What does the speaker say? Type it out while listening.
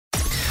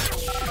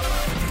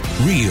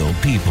Real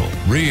people,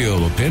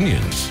 real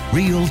opinions,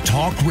 real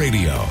talk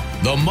radio.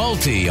 The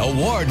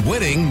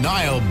multi-award-winning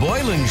Niall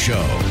Boylan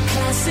Show.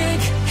 Classic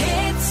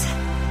hits.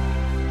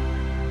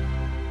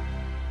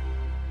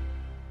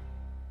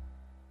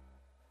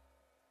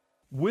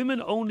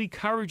 Women-only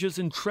carriages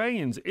in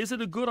trains. Is it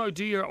a good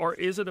idea or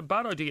is it a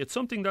bad idea? It's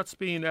something that's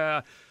been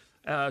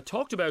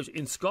talked about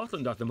in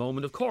Scotland at the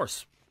moment, of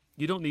course.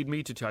 You don't need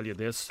me to tell you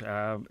this.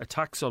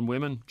 Attacks on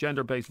women,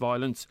 gender-based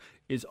violence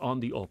is on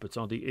the up. It's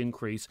on the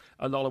increase.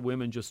 A lot of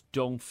women just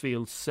don't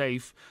feel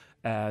safe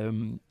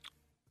on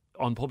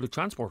public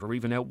transport or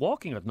even out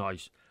walking at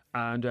night.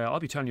 And I'll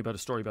be telling you about a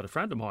story about a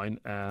friend of mine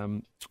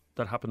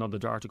that happened on the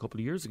Dart a couple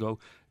of years ago.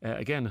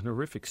 Again, an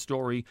horrific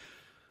story.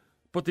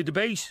 But the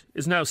debate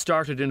is now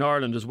started in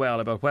Ireland as well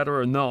about whether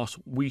or not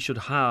we should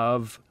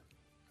have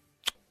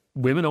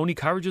women-only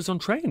carriages on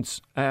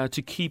trains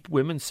to keep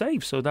women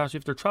safe, so that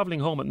if they're travelling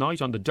home at night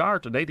on the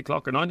Dart at 8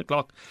 o'clock or 9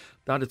 o'clock,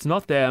 that it's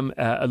not them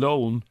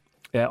alone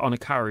on a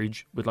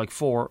carriage with like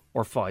 4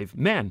 or 5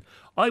 men.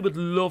 I would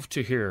love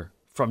to hear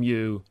from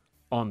you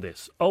on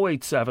this.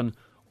 087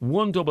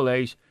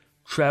 188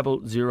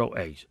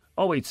 0008.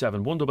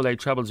 087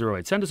 188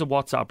 0008. Send us a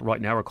WhatsApp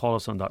right now or call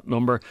us on that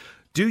number.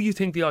 Do you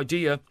think the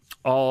idea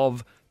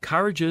of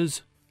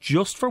carriages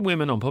just for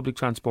women on public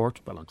transport,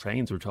 well, on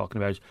trains we're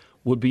talking about,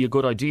 would be a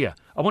good idea?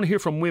 I want to hear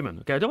from women,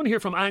 okay? I don't want to hear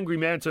from angry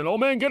men saying, oh,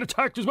 men get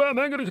attacked as well,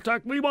 men get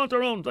attacked, we want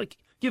our own. Like,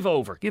 give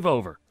over.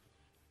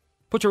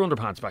 Put your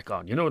underpants back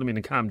on, you know what I mean,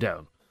 and calm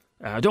down.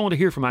 I don't want to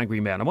hear from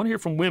angry men. I want to hear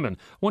from women.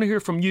 I want to hear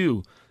from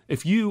you.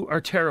 If you are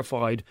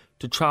terrified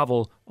to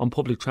travel on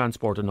public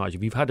transport at night,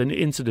 if you've had an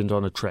incident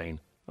on a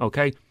train,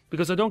 okay?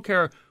 Because I don't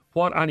care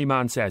what any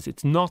man says.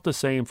 It's not the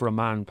same for a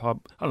man. And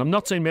I'm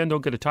not saying men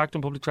don't get attacked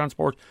on public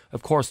transport.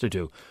 Of course they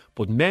do.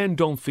 But men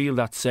don't feel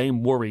that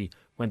same worry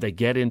when they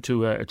get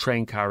into a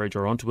train carriage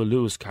or onto a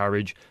Lewis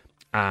carriage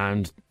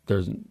and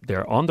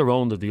they're on their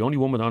own, they're the only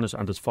woman on it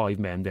and there's 5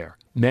 men there.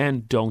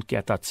 Men don't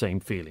get that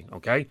same feeling,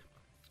 okay?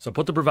 So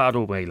put the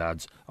bravado away,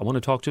 lads. I want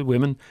to talk to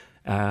women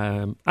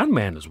and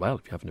men as well,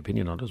 if you have an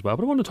opinion on it as well.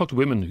 But I want to talk to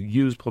women who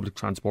use public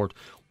transport.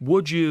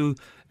 Would you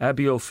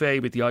be au fait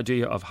with the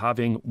idea of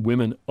having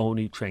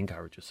women-only train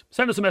carriages?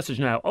 Send us a message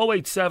now,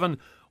 087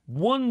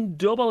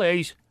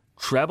 188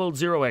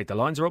 0008. The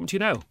lines are open to you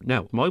now.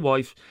 Now, my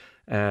wife,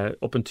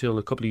 up until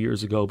a couple of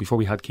years ago, before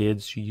we had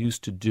kids, she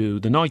used to do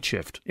the night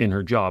shift in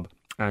her job.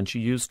 And she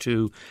used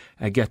to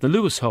get the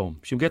Lewis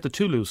home. She would get the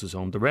 2 Lewises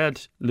home, the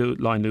red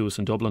line Lewis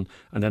in Dublin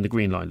and then the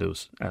green line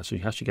Lewis. So she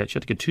had to get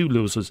 2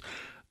 Lewises.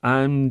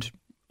 And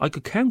I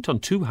could count on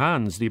 2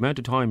 hands the amount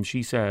of time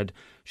she said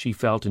she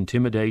felt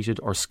intimidated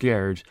or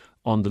scared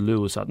on the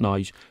Lewis at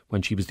night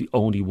when she was the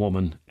only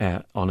woman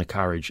on a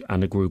carriage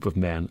and a group of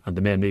men. And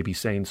the men may be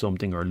saying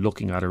something or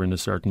looking at her in a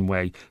certain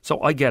way.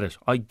 So I get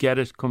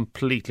it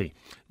completely.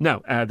 Now,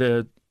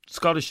 the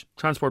Scottish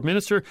Transport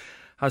Minister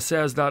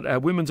says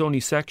that women's only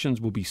sections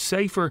will be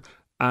safer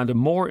and a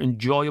more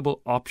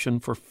enjoyable option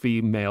for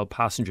female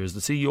passengers.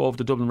 The CEO of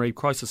the Dublin Rape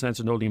Crisis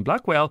Centre, Nolene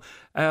Blackwell,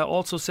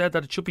 also said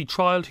that it should be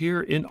trialled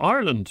here in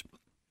Ireland.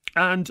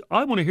 And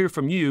I want to hear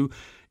from you.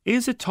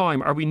 Is it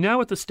time? Are we now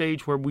at the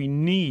stage where we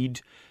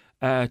need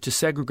to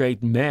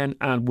segregate men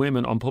and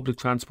women on public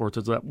transport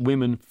so that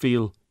women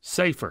feel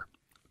safer?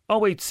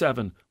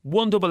 087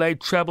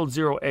 188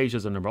 0008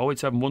 is the number.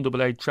 087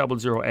 188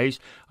 0008.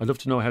 I'd love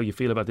to know how you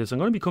feel about this. I'm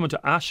going to be coming to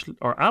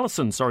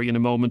Alison in a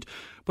moment,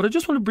 but I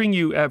just want to bring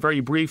you very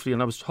briefly,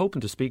 and I was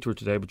hoping to speak to her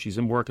today, but she's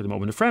in work at the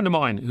moment. A friend of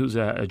mine who's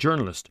a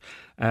journalist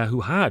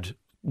who had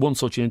one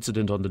such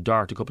incident on the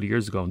Dart a couple of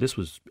years ago, and this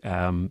was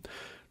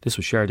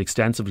shared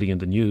extensively in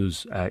the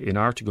news in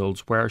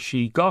articles, where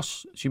she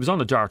was on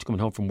the Dart coming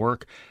home from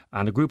work,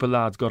 and a group of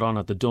lads got on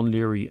at the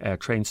Dunleary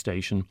train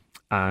station,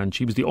 and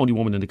she was the only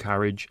woman in the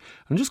carriage.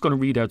 I'm just going to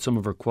read out some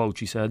of her quotes.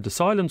 She said, "The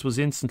silence was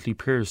instantly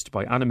pierced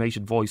by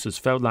animated voices,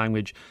 foul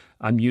language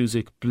and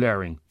music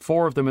blaring.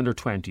 4 of them in their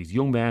 20s,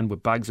 young men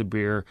with bags of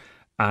beer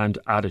and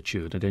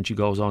attitude." And then she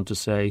goes on to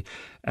say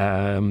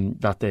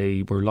that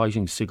they were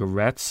lighting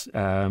cigarettes.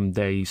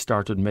 They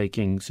started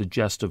making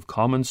suggestive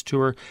comments to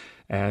her,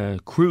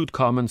 crude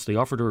comments. They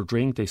offered her a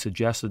drink. They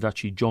suggested that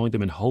she join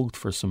them in Hoth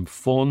for some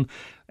fun.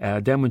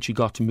 Then when she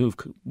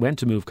went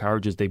to move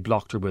carriages, they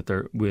blocked her with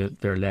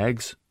their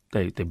legs.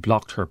 They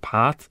blocked her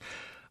path.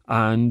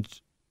 And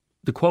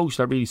the quote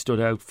that really stood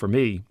out for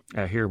me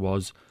here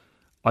was,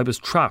 "I was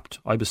trapped,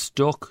 I was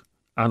stuck,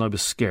 and I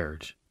was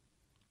scared."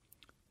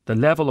 The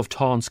level of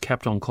taunts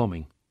kept on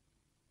coming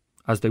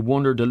as they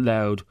wondered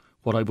aloud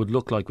what I would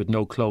look like with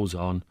no clothes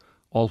on,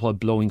 all while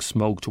blowing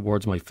smoke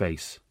towards my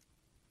face.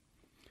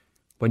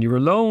 When you're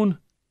alone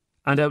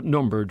and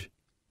outnumbered,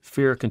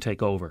 fear can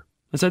take over.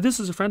 And so this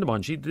is a friend of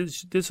mine.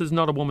 This is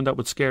not a woman that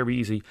would scare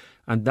easy,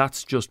 and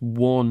that's just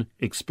one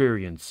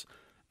experience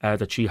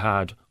that she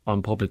had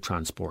on public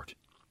transport.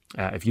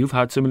 If you've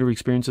had similar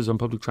experiences on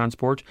public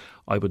transport,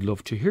 I would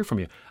love to hear from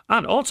you.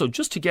 And also,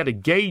 just to get a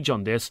gauge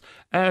on this,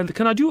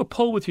 can I do a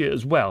poll with you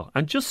as well?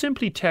 And just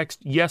simply text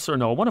yes or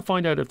no. I want to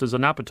find out if there's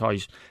an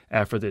appetite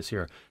for this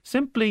here.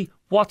 Simply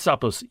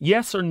WhatsApp us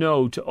yes or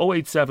no to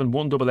 087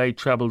 188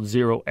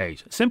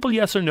 0008. Simple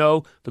yes or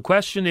no. The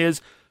question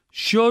is,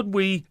 should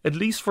we, at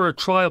least for a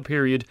trial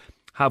period,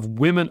 have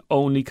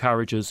women-only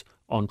carriages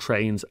on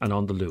trains and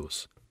on the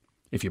Luas?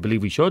 If you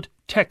believe we should,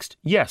 text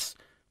yes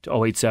to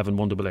 087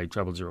 188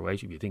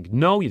 0008. If you think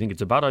no, you think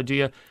it's a bad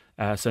idea,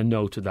 send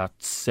no to that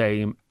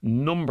same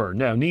number.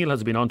 Now, Neil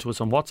has been on to us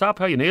on WhatsApp.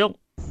 How are you, Neil?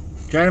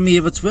 Jeremy,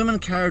 if it's women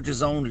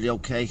carriages only,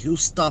 okay, who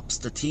stops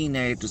the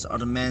teenagers or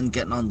the men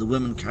getting on the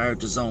women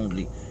carriages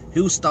only?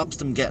 Who stops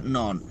them getting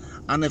on?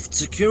 And if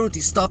security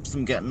stops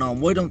them getting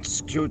on, why don't the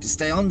security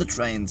stay on the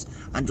trains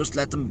and just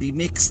let them be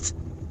mixed?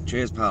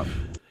 Cheers, pal.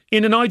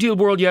 In an ideal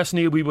world, yes,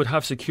 Neil, we would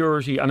have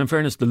security. And in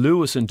fairness, the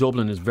Luas in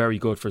Dublin is very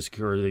good for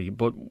security.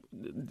 But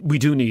we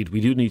do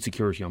need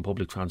security on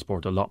public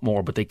transport a lot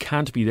more. But they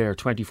can't be there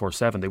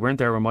 24/7. They weren't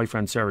there when my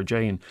friend Sarah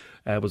Jane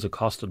was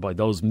accosted by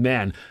those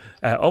men.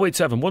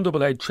 087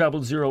 188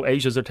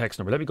 0008 is their text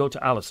number. Let me go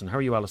to Alison. How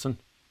are you, Alison?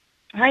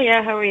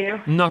 Hiya, how are you?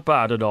 Not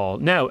bad at all.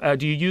 Now,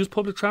 do you use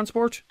public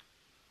transport?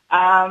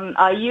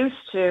 I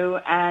used to,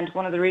 and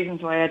one of the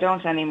reasons why I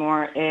don't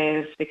anymore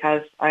is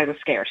because I was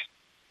scared.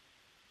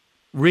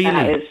 Really?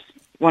 That is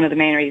one of the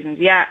main reasons.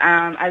 Yeah,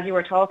 as you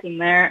were talking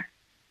there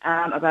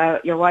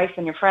about your wife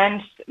and your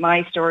friend,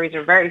 my stories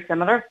are very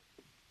similar.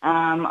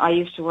 I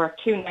used to work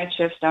 2 night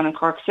shifts down in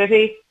Cork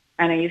City,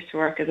 and I used to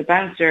work as a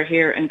bouncer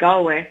here in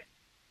Galway.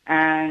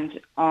 And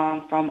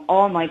from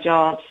all my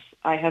jobs,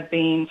 I have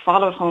been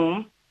followed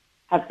home,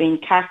 have been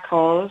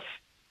catcalled,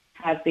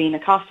 have been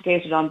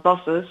accosted on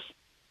buses,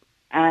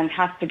 and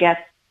have to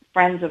get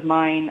friends of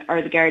mine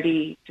or the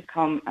Gardaí to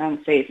come and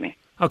save me.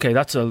 Okay,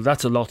 that's a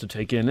lot to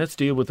take in. Let's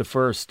deal with the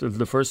first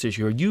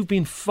issue. You've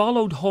been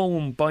followed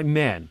home by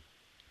men.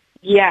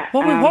 Yeah.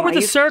 What were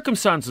the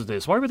circumstances of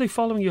this? Why were they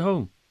following you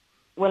home?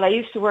 Well, I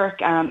used to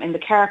work in the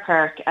car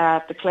park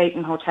at the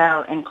Clayton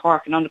Hotel in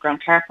Cork, an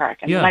underground car park,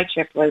 and the night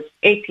shift was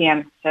 8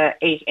 p.m. to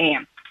 8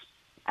 a.m.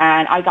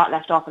 And I got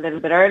left off a little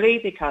bit early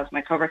because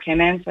my cover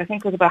came in, so I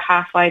think it was about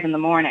 5:30 in the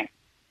morning.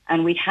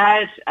 And we'd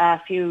had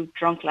a few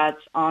drunk lads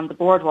on the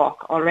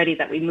boardwalk already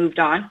that we moved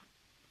on.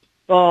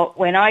 But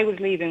when I was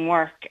leaving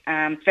work,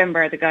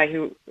 Finbar, the guy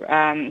who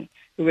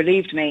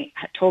relieved me,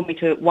 told me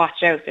to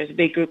watch out. There's a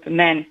big group of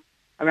men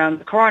around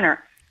the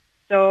corner.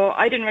 So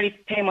I didn't really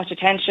pay much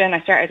attention. I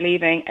started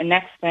leaving, and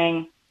next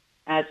thing,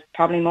 as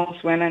probably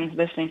most women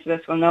listening to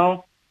this will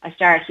know, I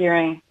started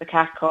hearing the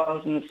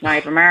catcalls and the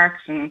snide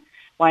remarks and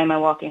why am I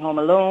walking home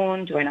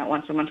alone? Do I not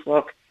want someone to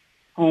walk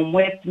home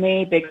with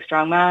me? Big,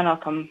 strong man, I'll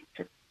come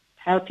to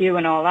help you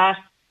and all that.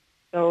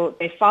 So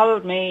they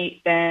followed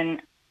me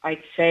then,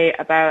 I'd say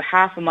about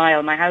half a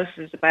mile. My house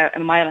is about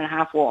 1.5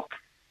 mile walk,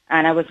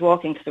 and I was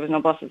walking because there was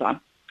no buses on.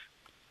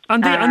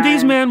 And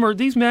these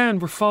men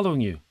were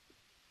following you?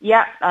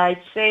 Yeah,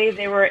 I'd say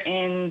they were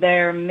in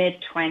their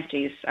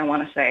mid-20s, I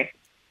want to say.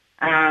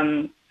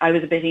 I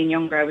was a bit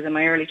younger. I was in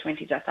my early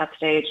 20s at that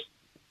stage.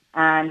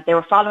 And they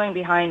were following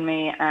behind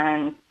me,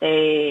 and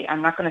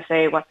I'm not going to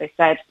say what they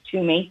said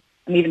to me.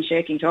 I'm even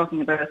shaking talking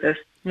about this.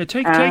 Yeah,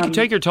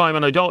 take your time,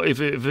 and I don't. If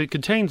it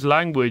contains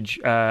language,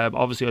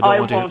 obviously I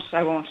don't want to.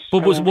 I won't.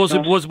 But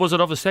was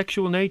it of a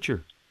sexual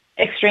nature?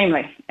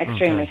 Extremely.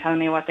 Okay. Telling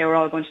me what they were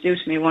all going to do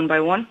to me one by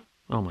one.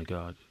 Oh my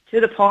God!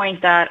 To the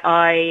point that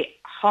I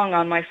hung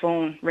on my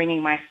phone,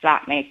 ringing my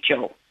flatmate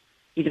Joe.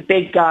 He's a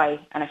big guy,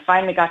 and I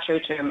finally got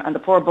through to him. And the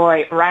poor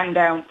boy ran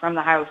down from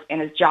the house in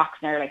his jocks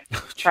nearly,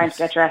 trying to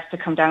get dressed to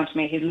come down to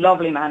me. He's a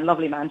lovely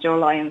man, Joe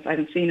Lyons. I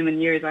haven't seen him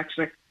in years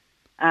actually.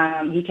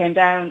 He came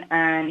down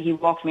and he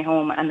walked me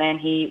home, and then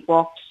he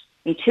walked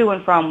me to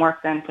and from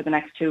work then for the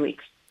next 2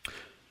 weeks,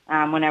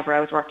 whenever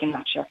I was working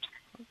that shift.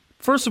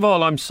 First of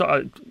all, I'm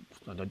sorry.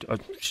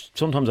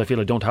 Sometimes I feel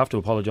I don't have to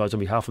apologise on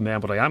behalf of men,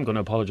 but I am going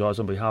to apologise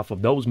on behalf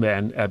of those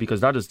men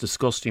because that is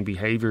disgusting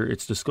behaviour.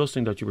 It's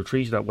disgusting that you were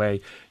treated that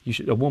way.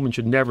 A woman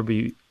should never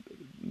be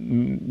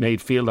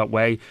made feel that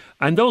way.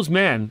 And those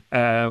men,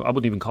 I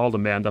wouldn't even call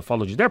them men that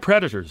followed you. They're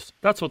predators.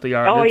 That's what they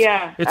are. Oh,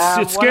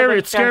 it's scary.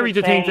 It's scary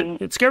to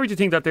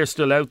think that they're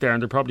still out there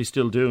and they're probably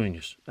still doing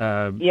it.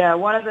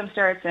 One of them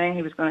started saying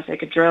he was going to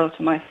take a drill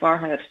to my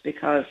forehead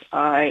because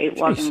I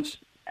wasn't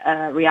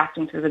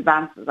reacting to his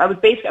advances. I was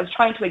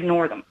trying to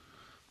ignore them.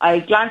 I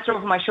glanced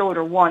over my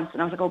shoulder once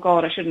and I was like, oh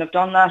God, I shouldn't have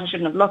done that. I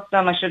shouldn't have looked at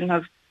them. I shouldn't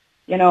have,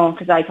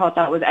 because I thought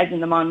that was egging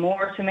them on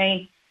more to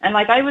me. And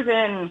I was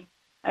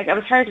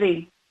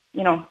hardly,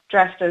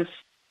 dressed as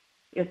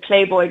a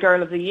Playboy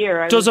Girl of the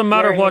Year. Doesn't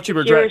matter what you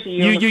were dressed.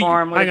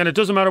 Hang on, it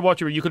doesn't matter what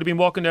you were. You could have been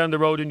walking down the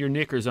road in your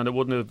knickers, and it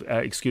wouldn't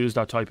have excused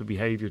that type of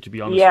behaviour. To be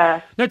honest.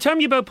 Yeah. Now tell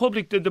me about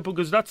public,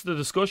 because that's the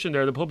discussion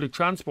there. The public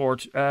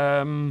transport.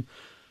 So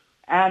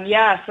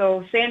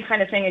same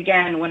kind of thing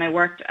again. When I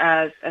worked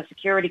as a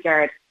security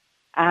guard,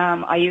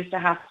 I used to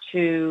have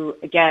to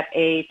get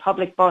a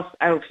public bus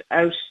out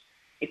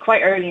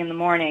quite early in the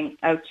morning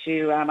out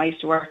to. I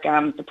used to work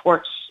the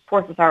Port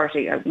Ports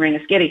Authority, Marina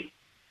Skiddy,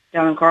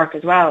 down in Cork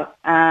as well.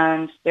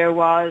 And there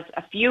was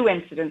a few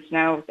incidents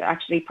now,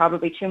 actually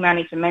probably too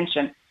many to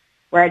mention,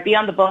 where I'd be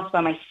on the bus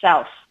by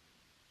myself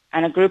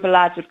and a group of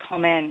lads would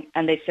come in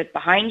and they'd sit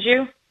behind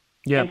you,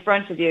 in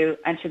front of you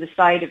and to the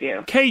side of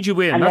you. Cage you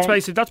in. And That's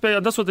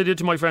what they did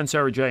to my friend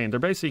Sarah Jane. They're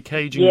basically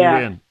caging you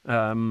in.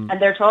 And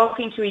they're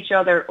talking to each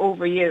other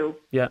over you.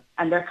 Yeah.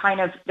 And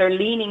they're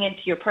leaning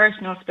into your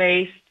personal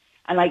space.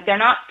 And like, they're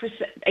not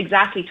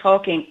exactly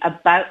talking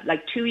about,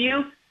 like, to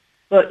you,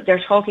 but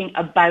they're talking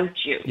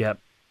about you. Yeah.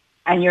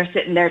 And you're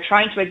sitting there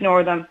trying to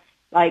ignore them.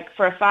 Like,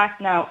 for a fact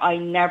now, I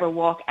never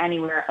walk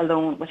anywhere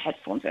alone with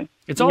headphones in.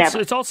 It's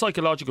all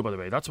psychological, by the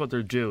way. That's what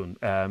they're doing.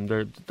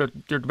 They're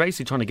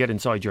basically trying to get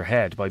inside your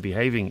head by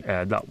behaving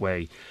that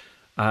way.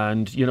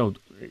 And, you know,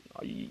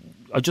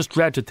 I just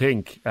dread to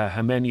think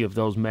how many of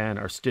those men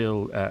are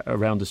still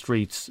around the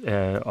streets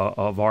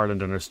of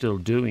Ireland and are still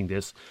doing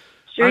this.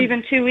 Sure,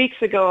 even 2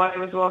 weeks ago, I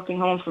was walking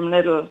home from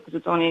Lidl, because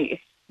it's only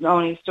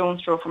a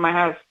stone's throw from my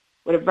house,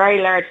 with a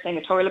very large thing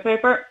of toilet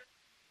paper.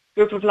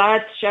 Group of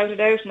lads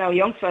shouted out, now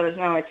young fellas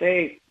now, I'd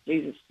say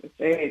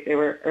they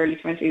were early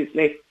 20s,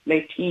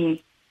 late teens,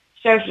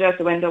 shouted out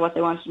the window what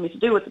they wanted me to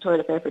do with the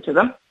toilet paper to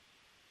them.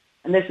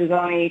 And this was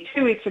only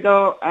 2 weeks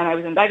ago, and I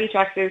was in baggy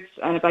tracksuits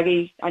and a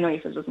baggy, I know you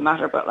said it doesn't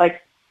matter, but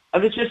like, I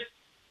was just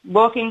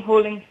walking,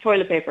 holding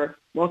toilet paper,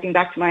 walking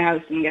back to my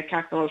house and get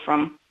cackled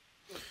from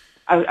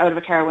out of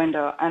a car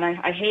window. And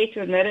I hate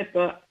to admit it,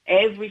 but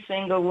every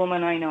single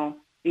woman I know,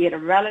 be it a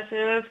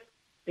relative,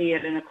 be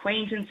it an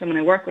acquaintance, someone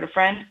I work with, a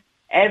friend,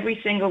 every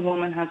single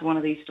woman has one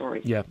of these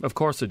stories. Yeah, of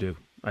course they do.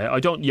 I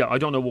don't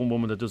know one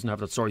woman that doesn't have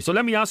that story. So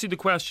let me ask you the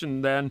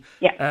question then.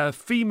 Yeah.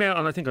 Female,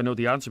 and I think I know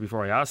the answer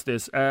before I ask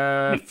this,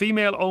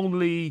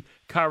 female-only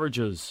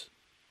carriages.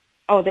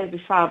 Oh, they'd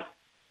be fab.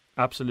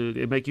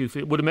 Absolutely.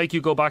 Would it make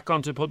you go back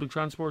onto public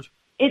transport?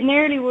 It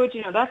nearly would,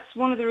 you know. That's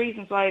one of the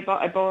reasons why I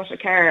bought a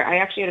car. I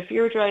actually had a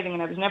fear of driving,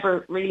 and I was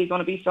never really going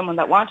to be someone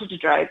that wanted to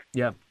drive.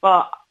 Yeah.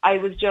 But I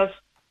was just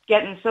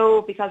getting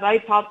because I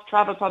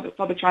travel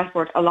public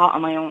transport a lot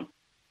on my own.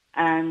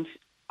 And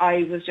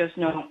I was just,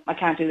 no, I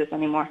can't do this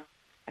anymore.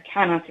 I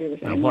cannot do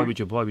this anymore.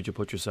 Why would you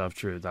put yourself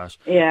through that?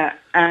 Yeah,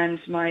 and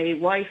my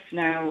wife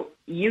now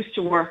used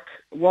to walk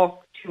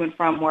to and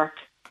from work,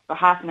 a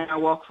half an hour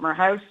walk from her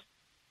house.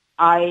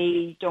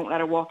 I don't let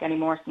her walk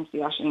anymore since the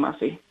Ashling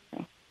Murphy.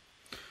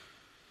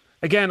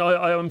 Again,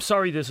 I'm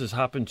sorry this has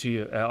happened to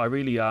you. I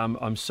really am.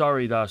 I'm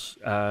sorry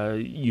that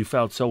you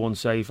felt so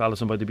unsafe,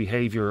 Alison, by the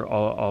behaviour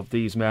of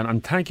these men.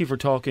 And thank you for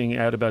talking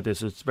out about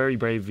this. It's very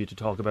brave of you to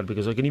talk about it,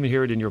 because I can even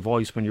hear it in your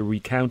voice when you're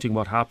recounting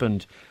what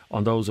happened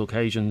on those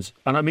occasions.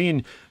 And I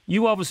mean,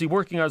 you obviously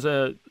working as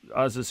a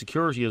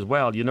security as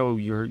well. You know,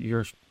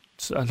 you're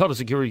a lot of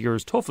security. You're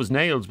as tough as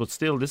nails, but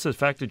still, this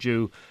affected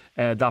you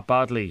that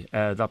badly.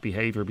 That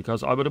behaviour,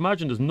 because I would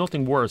imagine there's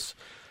nothing worse.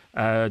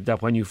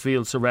 That when you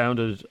feel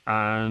surrounded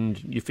and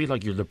you feel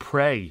like you're the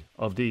prey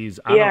of these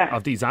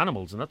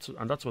animals, and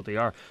that's what they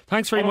are.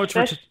 Thanks very much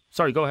for.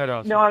 Sorry, go ahead,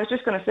 Alison. No, I was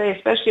just going to say,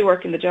 especially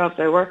working the jobs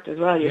I worked as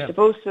well. You're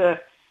supposed to,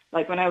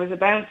 like when I was a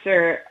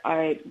bouncer,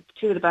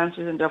 two of the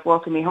bouncers ended up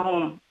walking me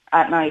home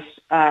at night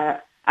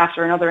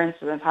after another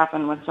incident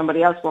happened when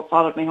somebody else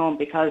followed me home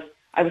because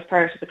I was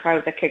part of the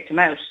crowd that kicked him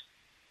out,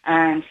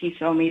 and he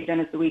saw me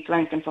then as the weak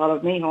link and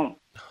followed me home.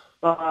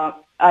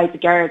 But the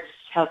guards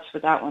helped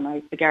with that one.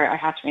 I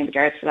had to ring the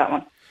guards for that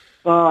one.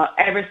 But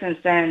ever since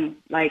then,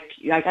 like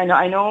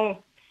I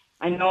know,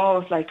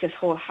 it's like this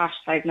whole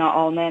hashtag "not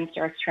all men"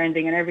 starts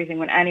trending and everything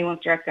when anyone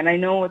starts. And I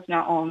know it's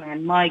not all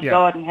men. My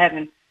God in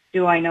heaven,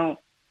 do I know?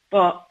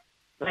 But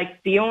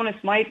like the onus,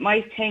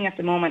 my thing at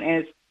the moment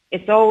is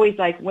it's always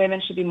like women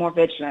should be more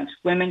vigilant.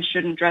 Women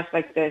shouldn't dress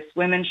like this.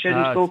 Women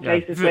shouldn't go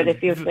places where they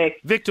feel safe.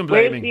 Victim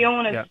blaming. Where's the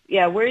onus?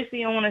 Where's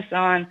the onus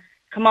on?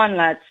 Come on,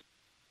 lads.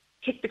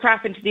 Kick the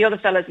crap into the other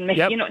fellas and make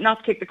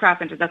not kick the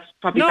crap into. That's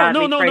probably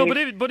badly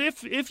phrased. But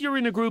if you're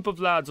in a group of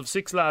lads, of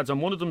 6 lads,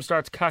 and one of them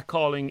starts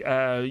catcalling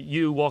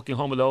you walking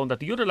home alone,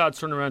 that the other lads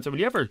turn around and say, "Will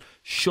you ever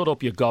shut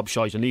up, you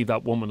gobshite, and leave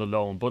that woman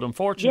alone?" But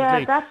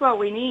unfortunately, that's what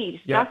we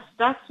need. Yeah.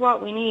 That's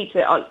what we need.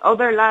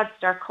 Other lads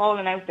start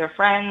calling out their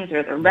friends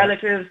or their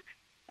relatives.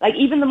 Like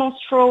even the most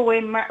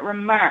throwaway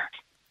remark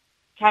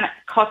can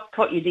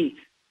cut you deep.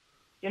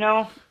 You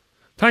know.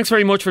 Thanks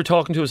very much for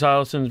talking to us,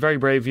 Alison. Very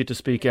brave of you to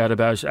speak out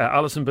about.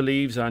 Alison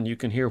believes, and you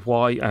can hear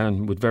why,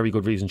 and with very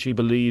good reason, she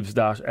believes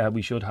that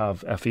we should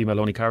have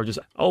female-only carriages.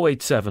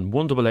 087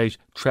 188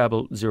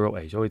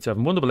 0008.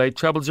 087 188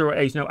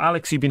 0008. Now,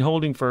 Alex, you've been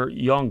holding for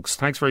yonks.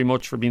 Thanks very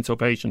much for being so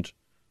patient.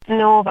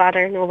 No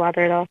bother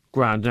at all.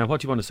 Grand. Now,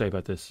 what do you want to say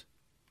about this?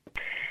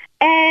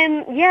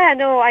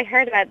 I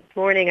heard about this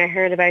morning. I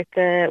heard about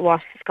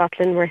what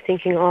Scotland were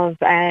thinking of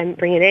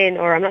bringing in,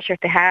 or I'm not sure if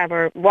they have,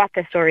 or what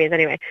the story is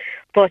anyway.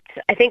 But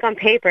I think on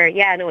paper,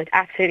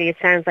 it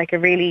sounds like a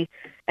really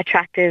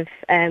attractive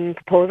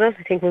proposal.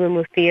 I think women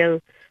will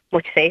feel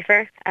much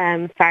safer,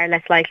 far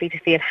less likely to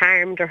feel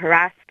harmed or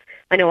harassed.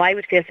 I know I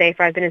would feel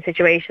safer. I've been in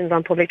situations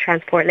on public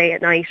transport late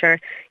at night, or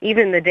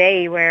even in the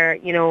day where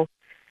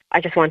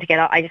I just want to get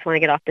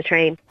off the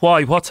train.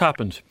 Why? What's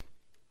happened?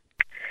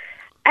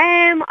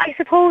 I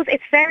suppose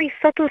it's very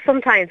subtle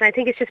sometimes. I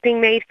think it's just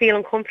being made feel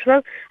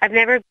uncomfortable. I've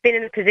never been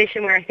in a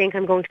position where I think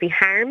I'm going to be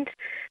harmed,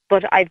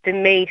 but I've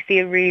been made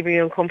feel really, really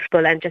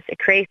uncomfortable, and just it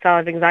creates a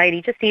lot of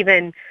anxiety. Just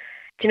even,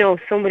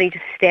 somebody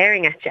just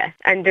staring at you,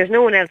 and there's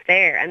no one else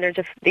there, and they're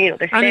just, they're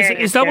staring. And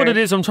is that what it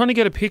is? I'm trying to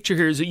get a picture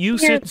here. Is it you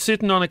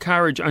sitting on a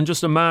carriage and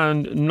just a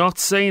man not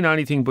saying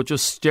anything but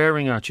just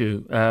staring at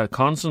you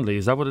constantly?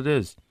 Is that what it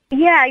is?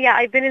 Yeah,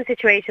 I've been in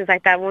situations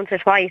like that once or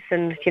twice,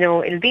 and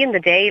it'll be in the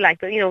day, like,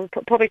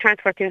 but public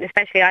transport,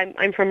 especially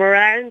I'm from rural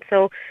Ireland,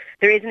 so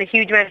there isn't a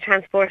huge amount of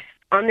transport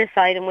on this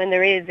side, and when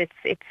there is,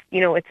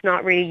 it's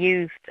not really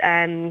used,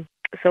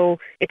 so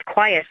it's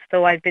quiet.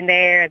 So I've been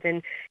there, I've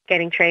been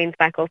getting trains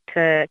back up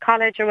to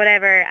college or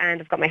whatever, and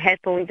I've got my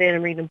headphones in,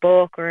 I'm reading a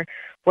book or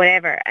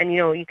whatever, and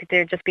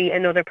there just be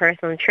another person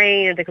on the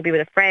train, or they could be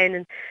with a friend,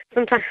 and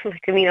sometimes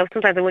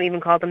sometimes I wouldn't even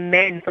call them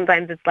men.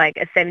 Sometimes it's like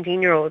a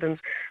 17-year-old, and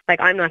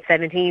like I'm not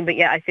 17, but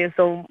yeah, I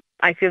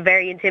feel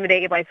very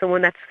intimidated by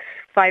someone that's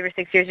 5 or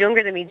 6 years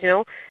younger than me,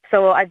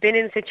 So I've been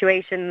in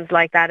situations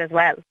like that as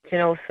well,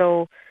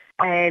 so.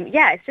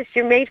 It's just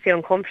you're made feel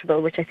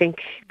uncomfortable, which I think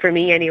for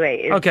me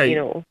anyway is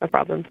a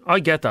problem. I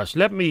get that.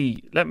 Let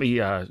me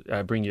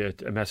bring you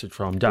a message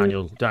from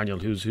Daniel. Daniel,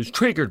 who's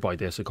triggered by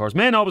this. Of course,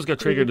 men always get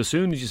triggered as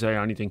soon as you say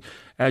anything.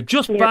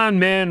 Just ban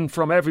men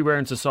from everywhere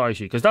in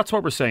society, because that's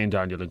what we're saying,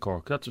 Daniel in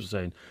Cork. That's what we're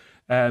saying.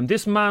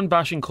 This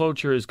man-bashing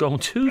culture is going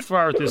too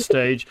far at this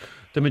stage.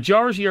 The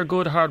majority are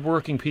good,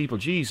 hard-working people.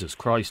 Jesus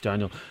Christ,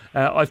 Daniel.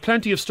 I've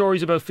plenty of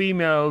stories about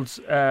females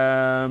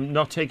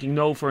not taking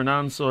no for an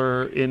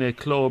answer in a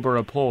club or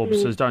a pub,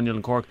 says Daniel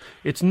in Cork.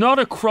 It's not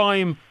a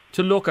crime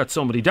to look at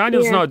somebody.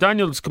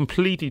 Daniel's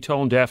completely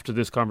tone deaf to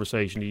this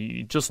conversation.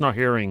 He's just not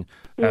hearing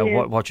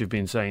what you've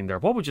been saying there.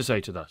 What would you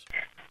say to that?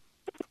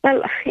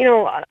 Well,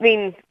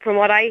 from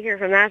what I hear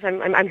from that,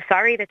 I'm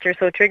sorry that you're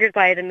so triggered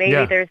by it, and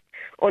maybe there's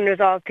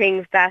unresolved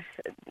things that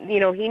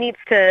he needs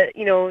to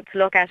to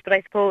look at. But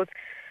I suppose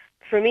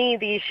for me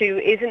the issue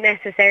isn't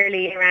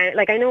necessarily around,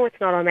 like, I know it's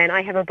not all men.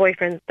 I have a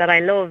boyfriend that I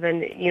love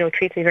and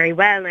treats me very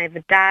well, and I have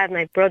a dad and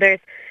I have brothers.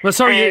 Well,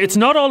 sorry, it's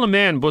not all the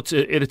men, but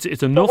it's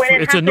enough.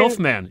 It's enough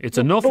men. It's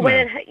enough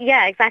men.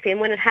 Yeah, exactly. And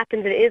when it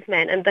happens, it is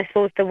men. And I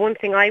suppose the one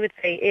thing I would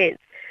say is,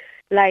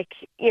 like,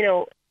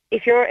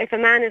 if a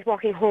man is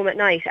walking home at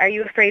night, are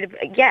you afraid of?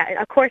 Yeah,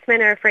 of course,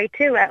 men are afraid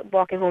too at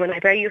walking home at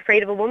night. But are you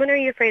afraid of a woman, or are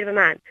you afraid of a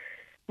man?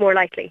 More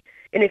likely.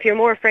 And if you're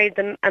more afraid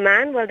than a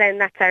man, well, then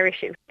that's our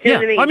issue. Do you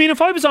know what I mean? If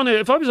I was on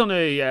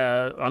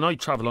and I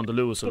travel on the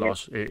Lewis a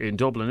lot in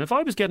Dublin. If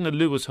I was getting a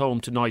Lewis home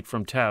tonight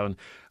from town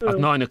at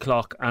 9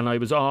 o'clock, and I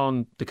was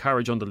on the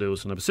carriage on the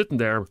Lewis, and I was sitting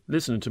there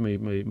listening to my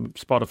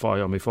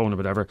Spotify on my phone or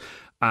whatever,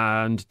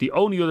 and the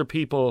only other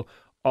people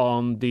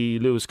on the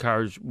Lewis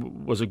carriage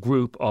was a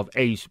group of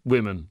 8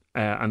 women,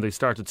 and they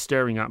started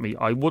staring at me,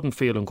 I wouldn't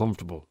feel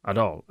uncomfortable at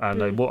all,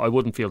 and I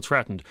wouldn't feel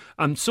threatened.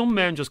 And some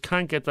men just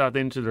can't get that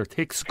into their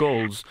thick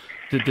skulls,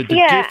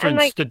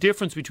 the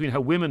difference between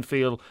how women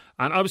feel.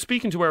 And I was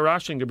speaking to our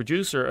Ashling, the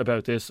producer,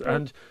 about this,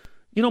 and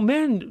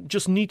men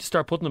just need to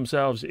start putting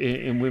themselves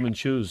in women's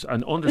shoes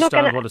and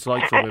understand what it's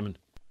like for women.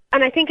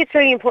 And I think it's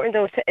really important,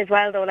 though, as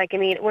well, though. Like,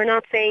 we're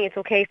not saying it's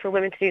okay for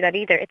women to do that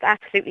either. It's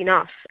absolutely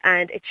not,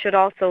 and it should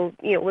also,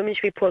 women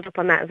should be pulled up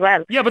on that as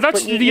well. Yeah, but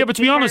to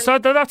be honest,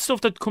 that stuff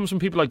that comes from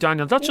people like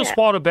Daniel, that's just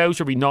what about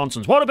or be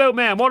nonsense. What about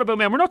men? What about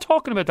men? We're not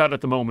talking about that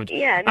at the moment.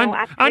 Yeah, no,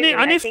 absolutely.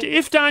 And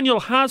if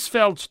Daniel has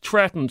felt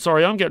threatened,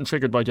 sorry, I'm getting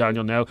triggered by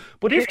Daniel now.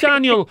 But if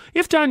Daniel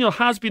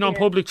has been on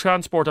public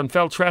transport and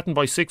felt threatened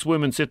by 6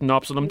 women sitting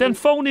opposite him, then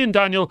phone in,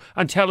 Daniel,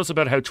 and tell us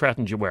about how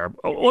threatened you were.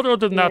 Other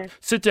than that,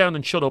 sit down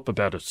and shut up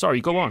about it. Sorry,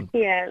 go on.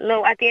 Yeah,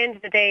 no, at the end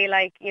of the day,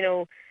 like,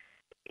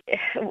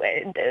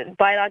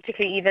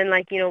 biologically even,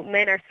 like,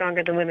 men are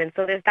stronger than women,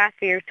 so there's that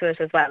fear to it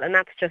as well, and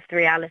that's just the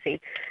reality.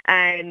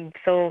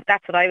 So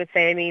that's what I would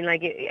say.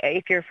 Like,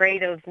 if you're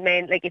afraid of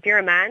men, like, if you're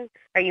a man,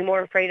 are you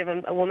more afraid of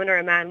a woman or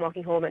a man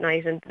walking home at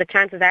night? And the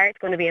chances are it's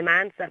going to be a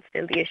man, so that's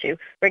still the issue,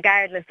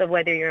 regardless of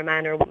whether you're a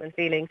man or a woman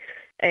feeling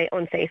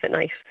unsafe at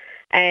night.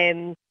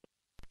 I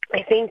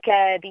think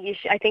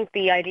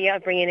the idea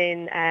of bringing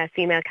in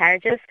female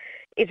carriages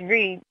is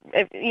really,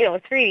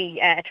 it's really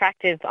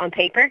attractive on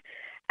paper.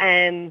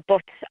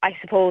 But I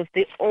suppose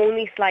the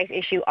only slight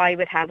issue I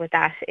would have with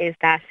that is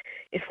that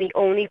if we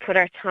only put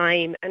our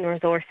time and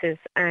resources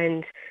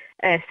and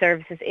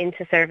services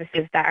into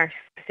services that are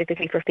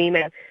specifically for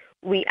female,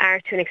 we are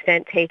to an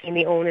extent taking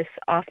the onus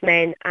off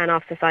men and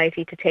off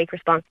society to take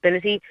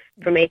responsibility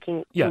for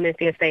making women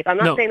feel safe. I'm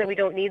not saying that we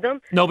don't need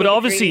them. No, but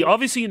obviously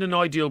in an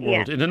ideal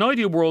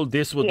world,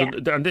 this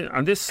would,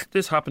 and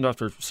this happened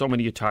after so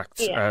many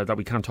attacks that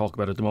we can't talk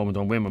about at the moment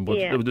on women. But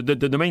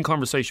the main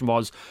conversation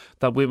was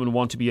that women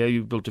want to be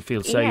able to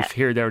feel safe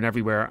here, there, and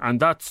everywhere, and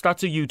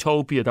that's a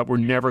utopia that we're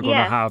never going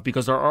to have,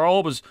 because there are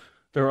always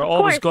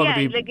going to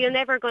be. Like, you're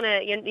never going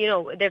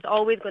to, there's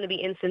always going to be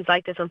instances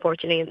like this,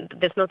 unfortunately, and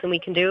there's nothing we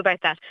can do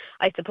about that.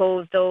 I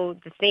suppose, though,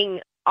 the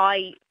thing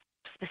I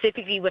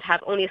specifically would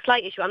have only a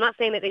slight issue. I'm not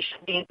saying that they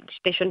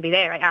shouldn't be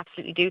there. I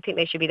absolutely do think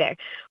they should be there.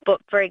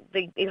 But for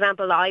the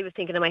example that I was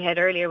thinking in my head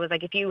earlier was,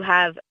 like, if you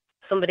have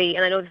somebody,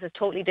 and I know this is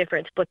totally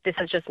different, but this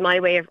is just my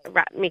way of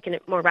making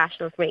it more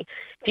rational for me.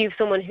 If you have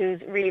someone who's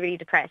really, really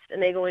depressed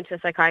and they go into a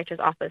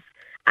psychiatrist's office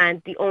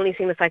and the only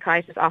thing the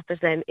psychiatrist offers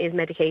them is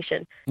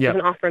medication,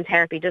 doesn't offer them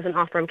therapy, doesn't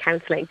offer them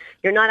counselling,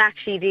 you're not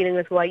actually dealing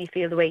with why you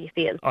feel the way you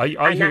feel.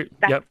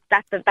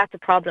 That's a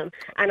problem.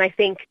 And I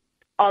think,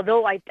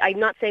 although I'm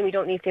not saying we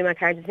don't need female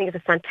carriages, I think it's a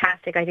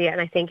fantastic idea,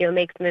 and I think it'll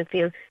make them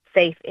feel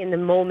safe in the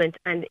moment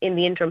and in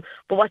the interim.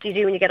 But what do you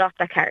do when you get off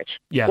that carriage?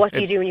 What do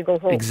you do when you go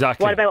home?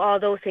 Exactly. What about all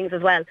those things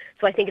as well?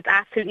 So I think it's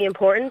absolutely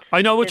important.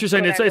 I know what you're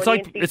saying. It's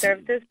like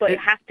services, but it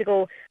has to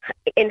go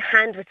in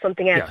hand with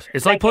something else. Yes.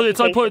 It's like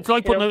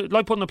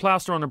putting a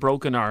plaster on a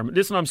broken arm.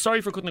 Listen, I'm sorry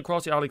for cutting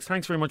across you, Alex.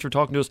 Thanks very much for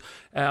talking to us.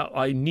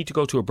 I need to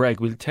go to a break.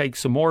 We'll take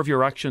some more of your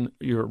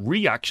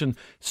reaction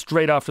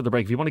straight after the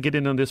break. If you want to get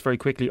in on this very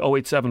quickly,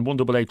 087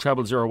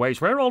 188 0008.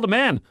 Where are all the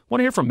men?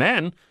 Want to hear from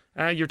men?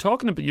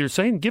 You're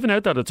saying, giving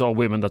out that it's all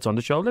women that's on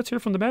the show. Let's hear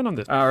from the men on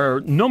this. Our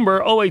number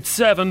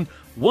 087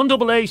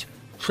 188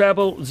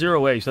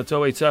 0008. That's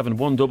 087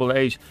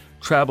 188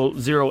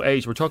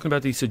 0008. We're talking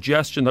about the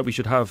suggestion that we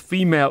should have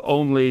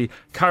female-only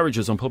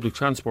carriages on public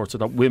transport so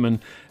that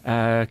women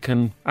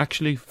can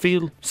actually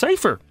feel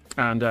safer.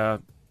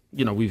 And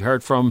we've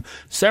heard from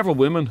several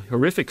women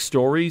horrific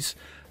stories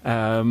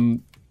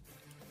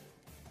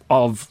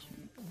of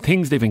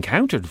things they've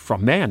encountered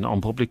from men on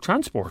public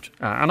transport.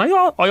 And I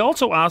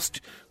also asked,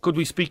 could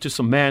we speak to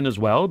some men as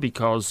well?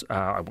 Because,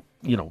 to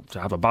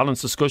have a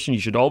balanced discussion,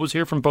 you should always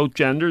hear from both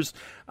genders.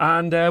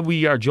 And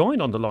we are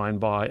joined on the line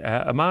by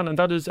a man, and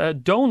that is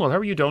Donal. How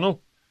are you,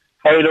 Donal?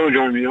 How you doing,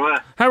 Jeremy?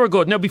 How are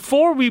good. Now,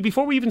 before we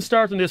even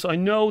start on this, I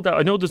know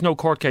there's no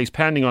court case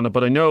pending on it,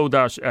 but I know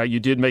that you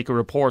did make a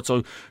report.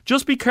 So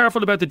just be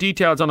careful about the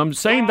details. And I'm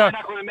saying that. I'm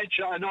not going to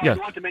mention. I don't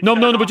want to mention.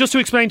 No. But just to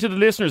explain to the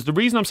listeners, the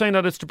reason I'm saying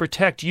that is to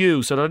protect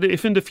you, so that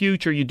if in the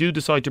future you do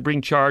decide to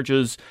bring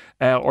charges,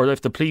 or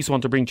if the police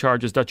want to bring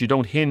charges, that you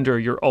don't hinder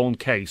your own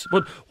case.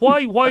 But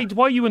why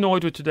are you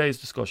annoyed with today's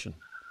discussion?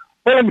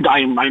 Well,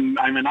 I'm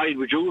annoyed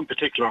with you in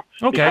particular,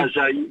 okay.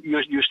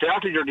 Because you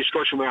started your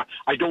discussion where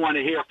I don't want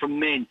to hear from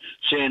men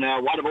saying,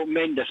 what about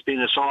men that's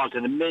been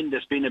assaulted and men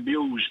that's been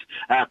abused,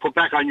 put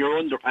back on your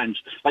underpants.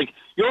 Like,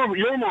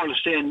 you're more or less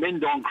saying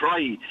men don't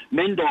cry,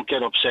 men don't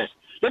get upset.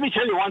 Let me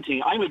tell you one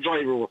thing, I'm a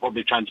driver of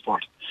public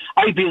transport.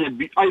 I've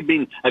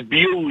been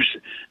abused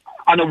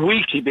on a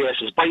weekly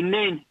basis by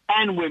men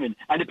and women,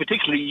 and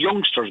particularly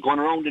youngsters going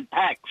around in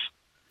packs.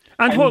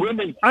 And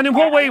in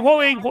what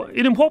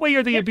way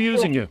are they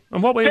abusing you?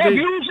 In what way they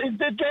abuse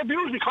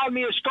me, call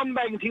me a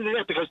scumbag and things like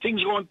that because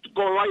things won't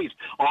go right,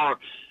 or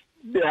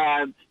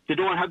they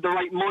don't have the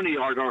right money,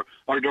 or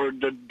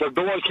the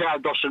dole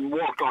card doesn't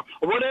work, or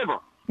whatever.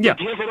 Yeah.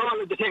 They take it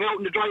out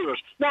on the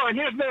drivers. No, and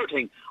here's another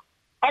thing.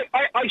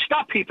 I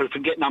stop people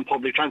from getting on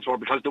public transport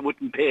because they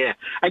wouldn't pay.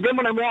 And then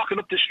when I'm walking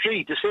up the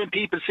street, the same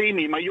people see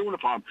me in my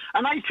uniform,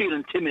 and I feel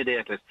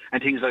intimidated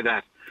and things like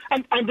that.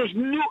 And there's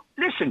no...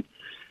 Listen...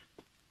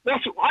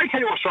 I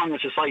tell you what's wrong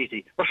with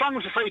society. What's wrong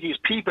with society is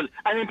people,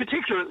 and in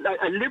particular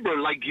a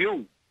liberal like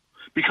you,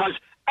 because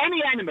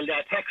any animal that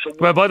attacks a woman...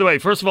 Well, by the way,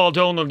 first of all,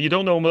 Donal, you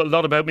don't know a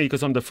lot about me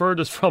because I'm the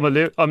furthest from a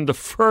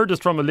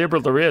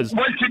liberal there is.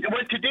 Well,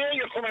 today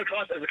you're coming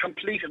across as a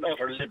complete and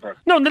utter liberal.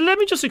 No, let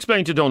me just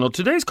explain to Donal.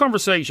 Today's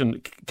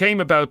conversation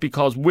came about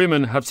because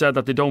women have said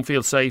that they don't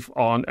feel safe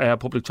on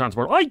public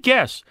transport. I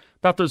guess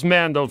that there's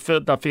men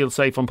that feel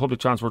safe on public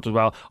transport as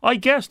well. I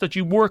guess that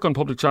you work on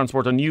public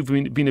transport and you've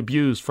been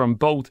abused from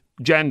both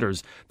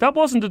genders. That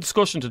wasn't the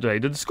discussion today.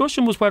 The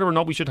discussion was whether or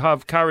not we should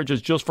have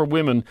carriages just for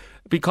women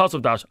because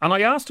of that. And I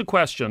asked a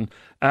question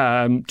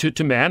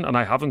to men, and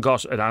I haven't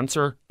got an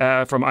answer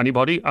from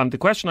anybody. And the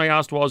question I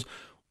asked was,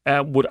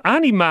 would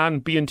any man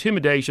be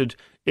intimidated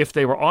if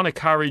they were on a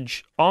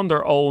carriage on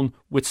their own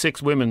with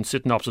 6 women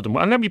sitting opposite them?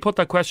 And let me put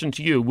that question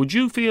to you. Would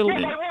you feel...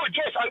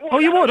 Yes, I would. Oh,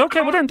 you would?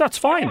 Okay, well then that's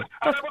fine.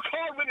 I would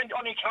call women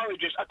on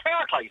carriages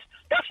apartheid.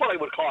 That's what I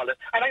would call it.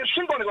 And I'm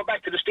still going to go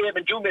back to the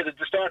statement you made at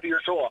the start of your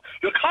show.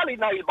 Your colleague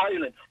Niall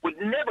Boylan would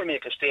never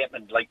make a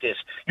statement like this.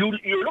 You're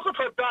looking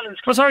for a balance.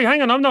 Well, sorry,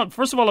 hang on.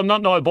 First of all, I'm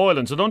not Niall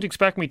Boylan, so don't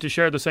expect me to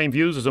share the same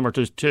views as him or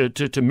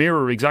to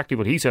mirror exactly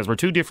what he says. We're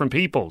two different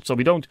people, so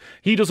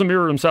he doesn't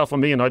mirror himself on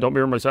me and I don't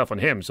mirror myself on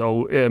him.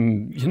 So,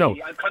 I'm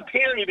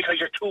comparing you because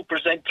you're two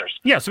presenters.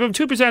 Yeah, so we have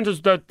two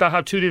presenters that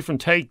have two different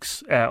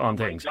takes on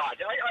things. God,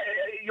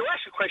 you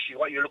asked a question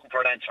what you're looking for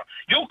an answer.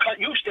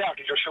 You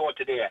started your show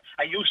today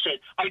and you said,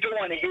 I don't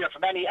want to hear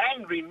from any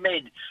angry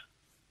men.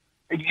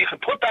 You can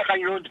put back on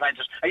your own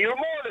defences. And you're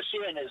more or less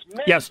saying is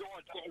men don't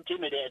get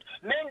intimidated,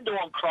 men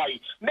don't cry,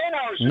 men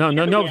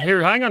are... No,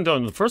 here, hang on,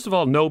 Donald. First of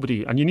all,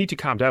 nobody, and you need to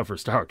calm down for a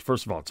start,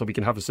 first of all, so we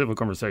can have a civil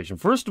conversation.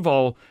 First of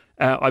all,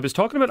 I was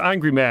talking about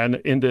angry men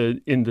in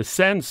the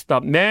sense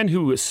that men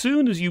who, as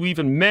soon as you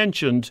even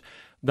mentioned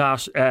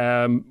that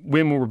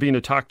women were being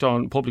attacked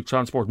on public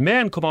transport,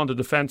 men come on the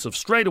defensive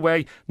straight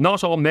away.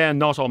 Not all men,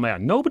 not all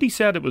men. Nobody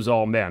said it was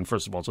all men,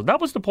 first of all. So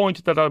that was the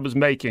point that I was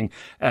making.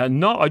 I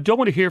don't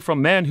want to hear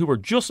from men who were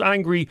just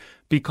angry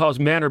because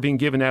men are being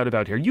given out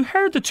about here. You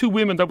heard the two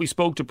women that we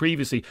spoke to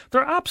previously.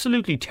 They're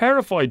absolutely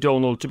terrified,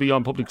 Donald, to be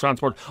on public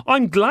transport.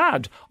 I'm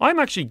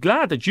actually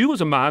glad that you as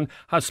a man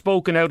have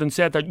spoken out and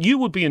said that you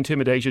would be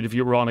intimidated if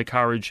you were on a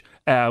carriage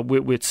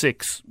with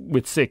six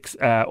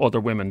other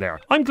women there.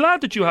 I'm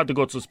glad that you had the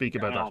guts to speak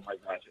about that. Oh my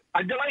God.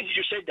 I'm delighted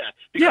you said that,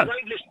 because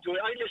I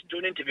listened to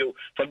an interview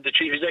from the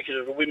chief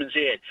executive of Women's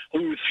Aid, who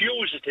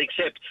refuses to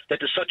accept that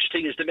there's such a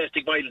thing as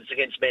domestic violence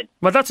against men.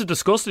 Well, that's a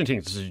disgusting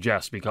thing to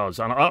suggest, because,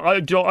 and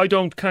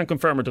can't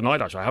confirm or deny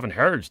that. I haven't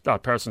heard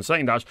that person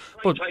saying that.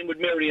 But time with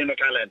Mary and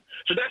McCallan.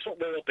 So that's what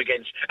we're up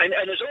against. And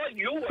it's all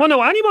you. Well,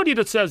 no, anybody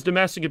that says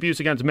domestic abuse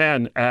against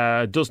men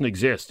doesn't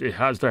exist, it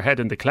has their head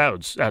in the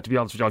clouds. To be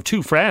honest with you, I have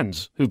two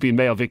friends who've been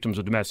male victims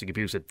of domestic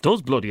abuse. It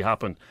does bloody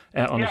happen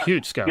on a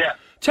huge scale. Yeah.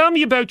 Tell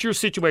me about your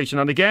situation.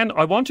 And again,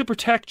 I want to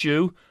protect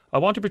you.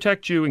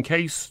 In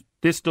case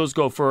this does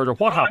go further.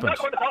 What happened?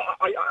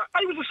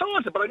 I was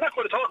assaulted, but I'm not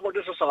going to talk about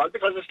this assault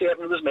because the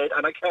statement was made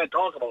and I can't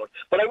talk about it.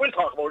 But I will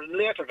talk about it in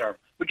later term.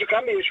 But you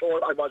can be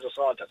assured I was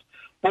assaulted.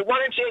 But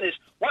what I'm saying is,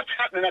 what's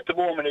happening at the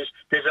moment is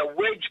there's a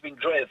wedge being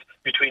driven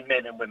between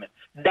men and women.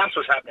 That's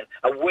what's happening.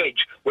 A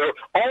wedge where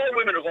all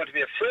women are going to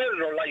be afraid of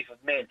their life of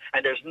men,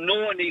 and there's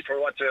no need for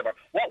it whatsoever.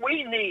 What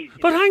we need...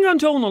 But hang on,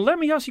 Donald, let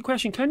me ask you a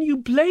question. Can you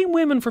blame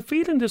women for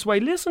feeling this way?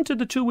 Listen to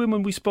the two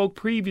women we spoke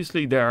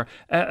previously there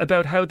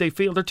about how they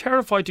feel. They're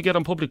terrified to get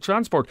on public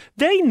transport.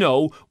 They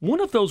know one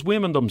of those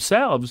women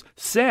themselves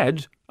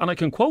said, and I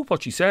can quote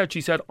what she said,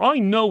 I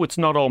know it's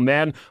not all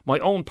men. My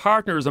own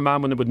partner is a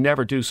man when they would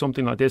never do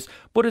something like this,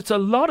 but it's a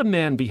lot of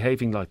men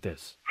behaving like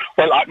this.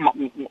 Well,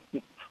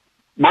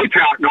 my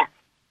partner,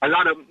 a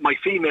lot of my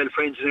female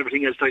friends and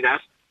everything else like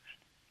that,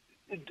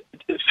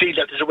 feel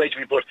that there's a way to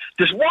be put.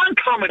 There's one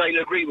comment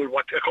I'll agree with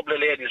what a couple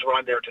of ladies were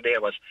on there today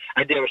was,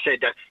 and they were said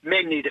that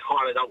men need to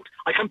call it out.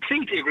 I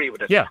completely agree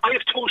with it. Yeah. I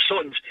have two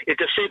sons. If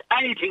they said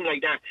anything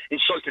like that,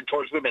 insulting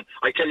towards women,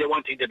 I tell you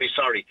one thing, they'd be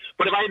sorry.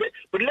 But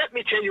let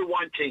me tell you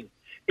one thing.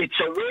 It's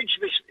a wedge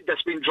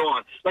that's been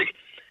drawn. Like,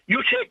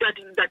 you take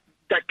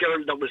that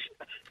girl that was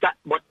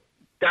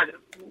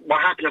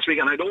what happened last week,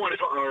 and I don't want to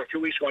talk, or a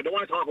few weeks ago, I don't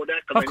want to talk about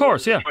that. Of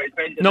course, yeah.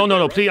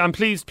 No,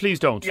 please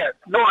don't. Yeah,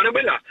 no, I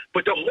will not.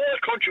 But the whole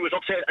country was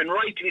upset, and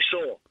rightly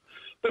so.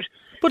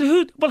 But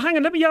who? Well, hang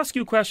on. Let me ask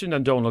you a question,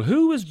 then, Donald.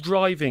 Who is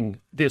driving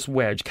this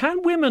wedge?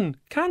 Can women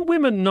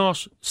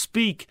not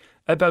speak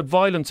about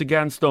violence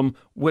against them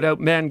without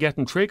men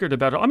getting triggered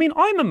about it? I mean,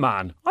 I'm a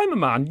man.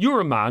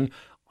 You're a man.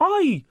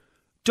 I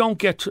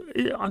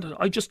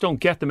just don't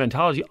get the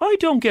mentality. I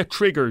don't get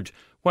triggered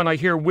when I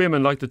hear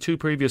women like the two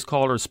previous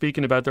callers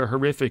speaking about their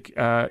horrific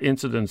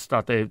incidents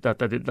that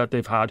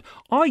they've had.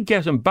 I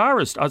get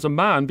embarrassed as a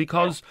man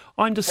because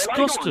I'm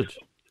disgusted.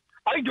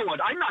 I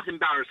don't. I'm not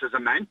embarrassed as a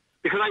man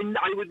because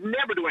I would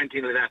never do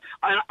anything like that.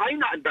 I'm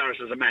not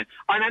embarrassed as a man,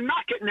 and I'm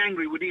not getting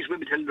angry with these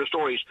women telling their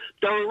stories.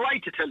 They're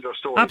right to tell their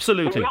stories.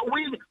 Absolutely. But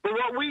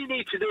what we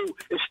need to do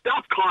is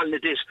stop calling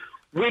it this.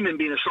 Women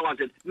being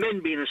assaulted,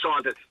 men being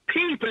assaulted,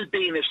 people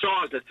being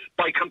assaulted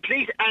by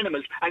complete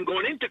animals and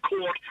going into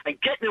court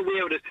and getting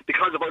away with it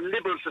because of our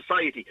liberal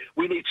society.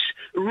 Rape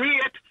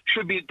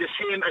should be the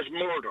same as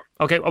murder.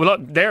 Okay, well,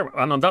 there,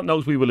 and on that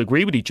note, we will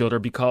agree with each other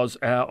because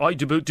I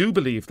do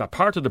believe that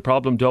part of the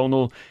problem,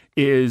 Donald,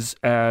 is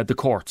the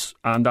courts,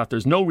 and that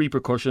there's no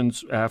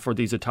repercussions for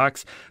these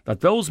attacks. That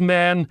those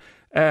men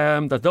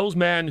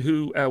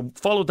who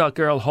followed that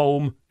girl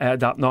home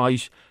that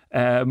night.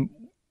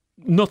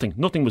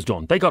 Nothing was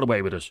done. They got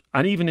away with it,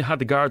 and even had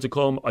the guards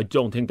come, I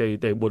don't think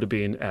they would have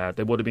been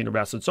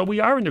arrested. So we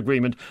are in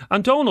agreement.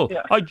 And Donald,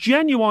 I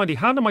genuinely,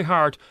 hand on my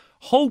heart,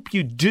 hope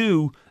you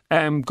do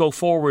go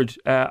forward.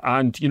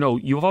 And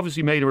you've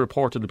obviously made a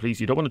report to the police.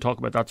 You don't want to talk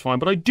about that's fine,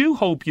 but I do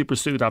hope you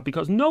pursue that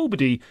because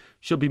nobody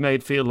should be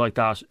made feel like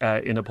that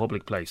in a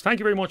public place. Thank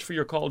you very much for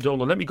your call,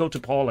 Donald. Let me go to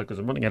Paula because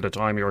I'm running out of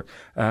time here.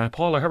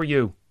 Paula, how are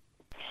you?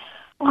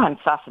 Well, I'm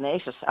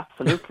fascinated,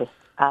 absolutely.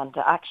 And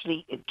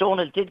actually,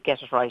 Donald did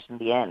get it right in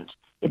the end.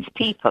 It's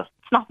people.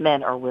 It's not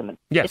men or women.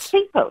 Yes. It's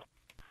people.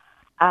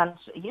 And,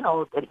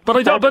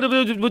 But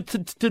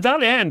to that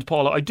end,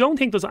 Paula, I don't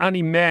think there's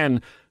any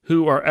men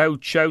who are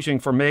out shouting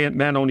for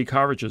men-only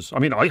carriages. I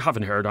mean, I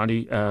haven't heard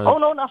any. Oh,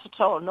 no, not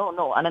at all.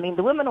 No. And I mean,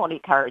 the women-only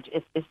carriage,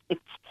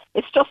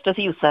 it's just, as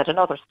you said,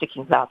 another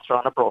sticking plaster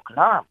on a broken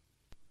arm.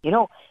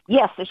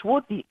 Yes, it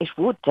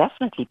would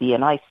definitely be a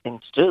nice thing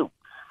to do.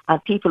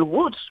 And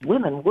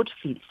women would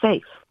feel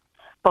safe.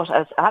 But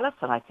as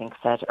Alison, I think,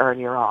 said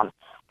earlier on,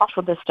 what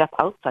when they step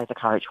outside the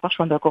carriage? What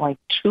when they're going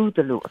to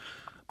the lure?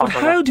 But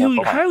how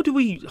do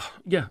we...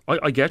 Yeah,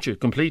 I get you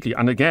completely.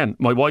 And again,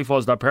 my wife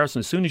was that person.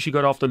 As soon as she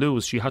got off the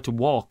Lewis, she had to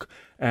walk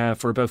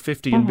for about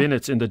 15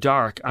 minutes in the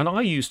dark. And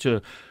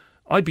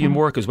I'd be in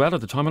work as well at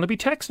the time, and I'd be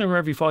texting her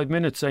every 5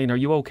 minutes saying, "Are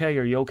you okay?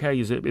 Are you okay?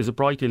 Is it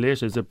brightly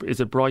lit? Is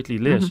it brightly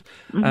lit?"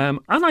 And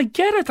I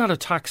get it that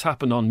attacks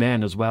happen on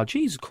men as well.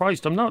 Jesus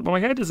Christ, my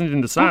head isn't in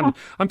the sand.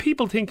 And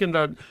people thinking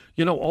that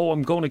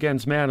I'm going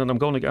against men and I'm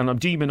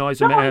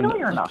demonising men. No,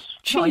 you're not.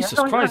 Jesus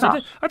Christ,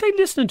 are they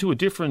listening to a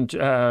different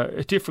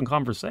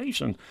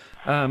conversation?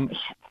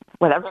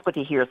 Well,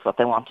 everybody hears what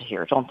they want to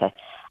hear, don't they?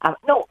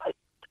 No,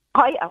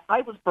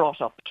 I was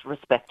brought up to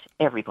respect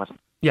everybody.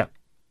 Yeah.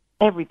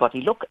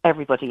 Everybody, look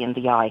everybody in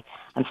the eye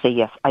and say,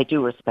 yes, I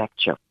do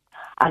respect you.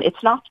 And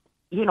it's not,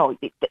 you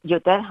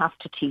then have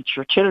to teach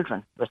your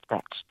children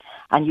respect.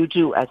 And you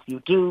do as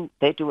you do,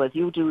 they do as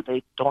you do,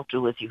 they don't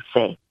do as you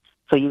say.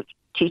 So you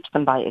teach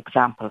them by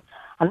example.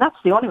 And that's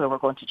the only way we're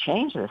going to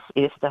change this,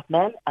 is that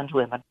men and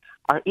women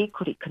are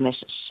equally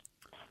committed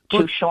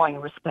to showing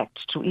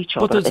respect to each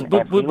other in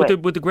every way.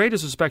 With the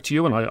greatest respect to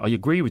you, and I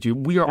agree with you,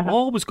 we are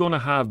always going to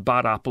have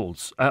bad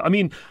apples. I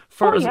mean,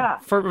 for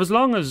as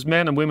long as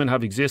men and women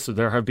have existed,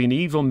 there have been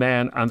evil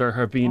men and there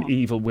have been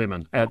evil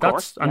women.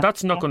 That's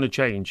not going to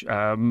change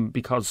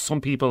because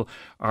some people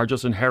are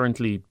just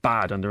inherently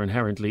bad and they're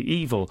inherently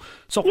evil.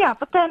 So yeah,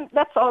 but then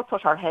let's all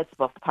put our heads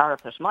above the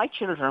parapet. My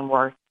children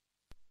were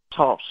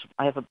taught,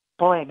 I have a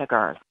boy and a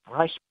girl,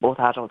 right, both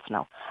adults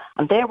now,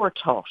 and they were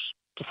taught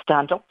to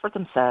stand up for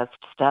themselves,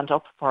 to stand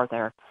up for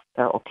their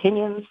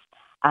opinions,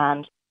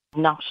 and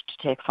not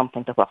to take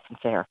something that wasn't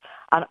fair.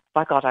 And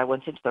by God, I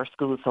went into their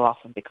school so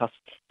often because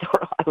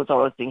I was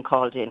always being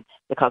called in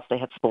because they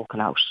had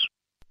spoken out.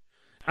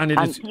 And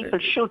people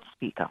should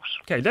speak out.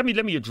 Okay, let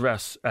me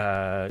address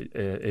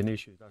an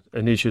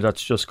issue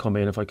that's just come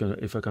in, if I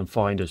can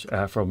find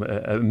it, from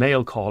a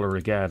male caller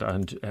again.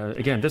 And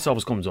again, this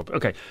always comes up.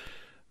 Okay.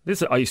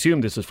 I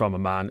assume this is from a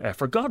man.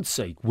 For God's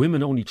sake,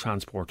 women-only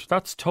transport.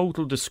 That's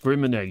total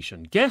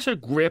discrimination. Get a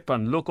grip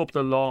and look up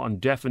the law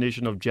and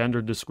definition of gender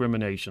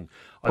discrimination.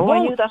 I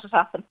knew that would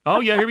happen.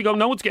 Oh, yeah, here we go.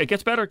 No, it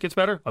gets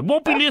better, I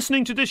won't be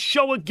listening to this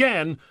show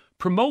again,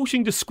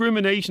 promoting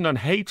discrimination and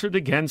hatred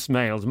against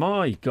males.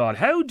 My God,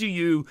 how do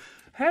you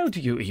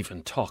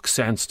even talk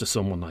sense to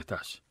someone like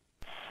that?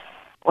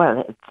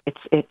 Well,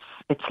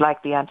 it's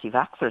like the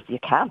anti-vaxxers. You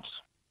can't.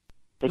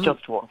 They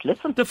just won't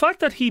listen. The fact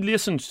that he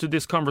listened to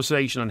this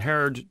conversation and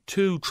heard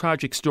two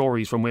tragic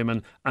stories from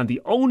women, and the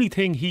only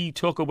thing he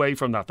took away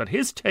from that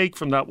his take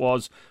from that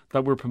was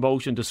that we're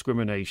promoting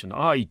discrimination.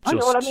 I know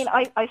what I mean.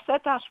 I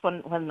said that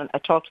when I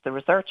talked to the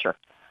researcher.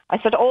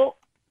 I said,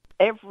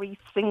 every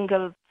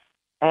single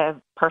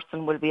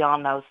person will be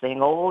on now saying,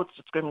 it's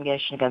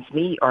discrimination against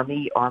me or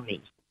me or me.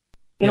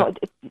 You know,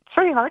 it's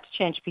very hard to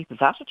change people's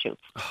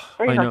attitudes.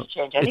 Very hard to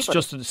change anybody. It's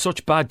just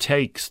such bad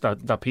takes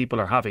that people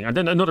are having. And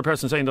then another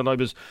person saying that I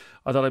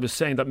was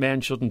saying that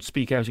men shouldn't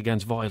speak out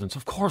against violence.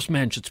 Of course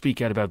men should speak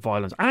out about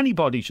violence.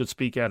 Anybody should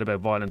speak out about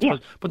violence. Yeah.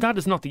 But that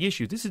is not the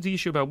issue. This is the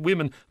issue about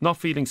women not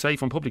feeling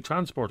safe on public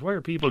transport. Why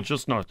are people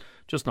just not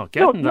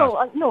getting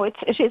that? No, it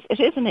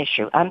is an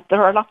issue. And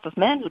there are lots of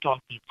men who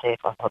don't feel safe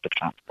on public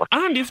transport.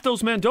 And if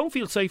those men don't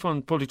feel safe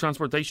on public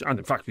transport, and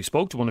in fact we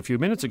spoke to one a few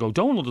minutes ago,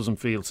 Donald doesn't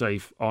feel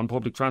safe on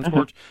public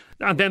transport.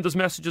 And then there's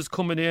messages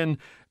coming in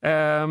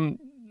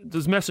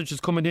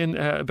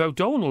about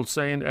Donald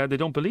saying they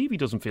don't believe he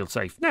doesn't feel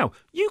safe. Now,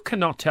 you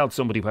cannot tell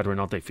somebody whether or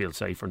not they feel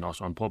safe or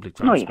not on public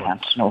transport.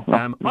 No, you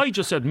can't. No. I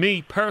just said,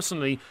 me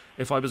personally,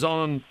 if I was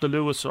on the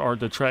Luas or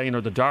the train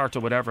or the Dart or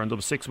whatever and there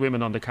were 6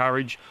 women on the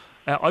carriage,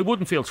 I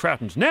wouldn't feel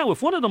threatened. Now,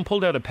 if one of them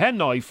pulled out a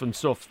penknife and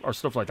stuff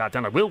like that,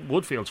 then I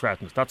would feel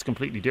threatened. That's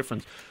completely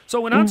different.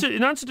 So in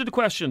answer to the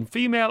question,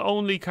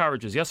 female-only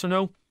carriages, yes or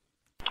no?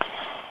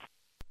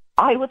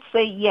 I would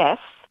say yes,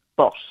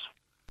 but.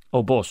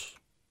 Oh, but.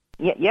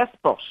 Yes,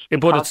 but.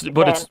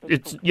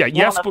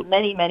 Yes, but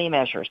many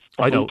measures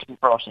that need to be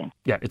brought in.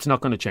 Yeah, it's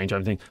not going to change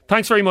anything.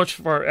 Thanks very much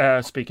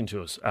for speaking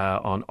to us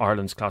on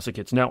Ireland's Classic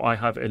Hits. Now I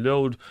have a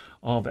load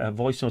of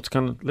voice notes.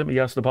 Let me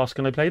ask the boss,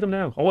 can I play them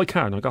now? Oh, I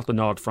can. I got the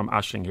nod from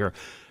Aisling here.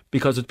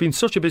 Because it's been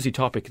such a busy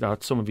topic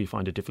that some of you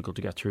find it difficult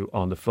to get through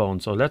on the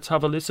phone. So let's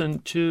have a listen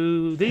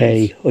to these.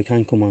 Hey, I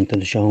can't come on to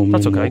the show.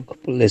 That's okay.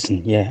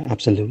 Listen, yeah,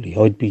 absolutely.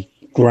 I'd be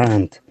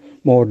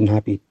more than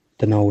happy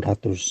to know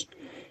that there's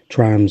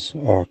trams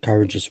or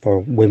carriages for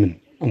women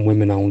and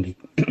women only.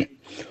 I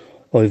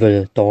have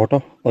a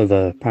daughter, I have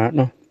a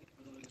partner,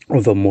 I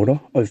have a mother,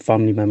 I have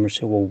family members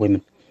who are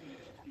women.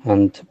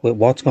 And with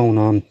what's going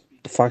on,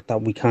 the fact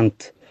that we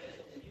can't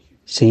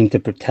seem to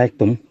protect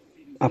them,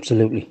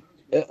 absolutely.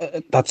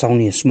 That's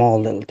only a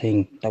small little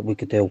thing that we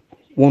could do.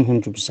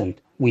 100%,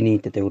 we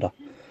need to do that.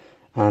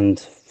 And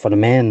for the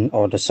men,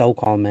 or the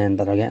so-called men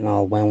that are getting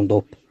all wound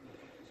up,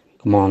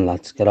 come on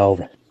lads, get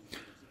over it.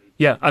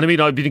 Yeah, and I mean,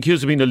 I've been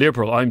accused of being a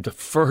liberal. I'm the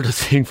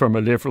furthest thing from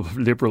a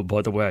liberal,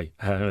 by the way.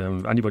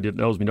 Anybody that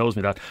knows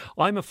me that.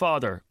 I'm a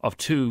father of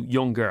 2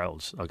 young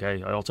girls,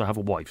 okay? I also have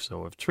a wife,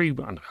 so I have 3,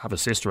 and I have a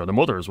sister and a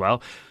mother as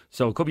well.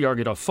 So it could be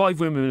argued I have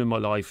 5 women in my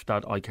life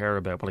that I care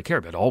about. Well, I care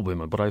about all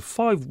women, but I have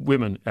 5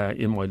 women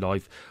in my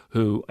life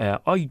who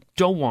I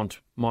don't want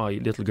my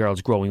little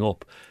girls growing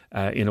up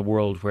in a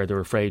world where they're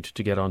afraid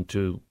to get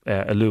onto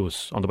a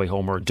Luas on the way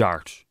home, or a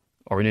Dart,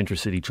 or an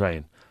intercity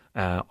train.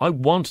 I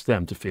want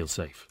them to feel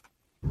safe.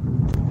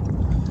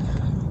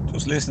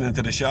 Just listening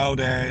to the show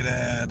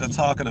there, they're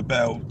talking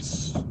about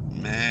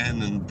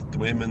men and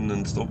women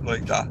and stuff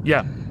like that.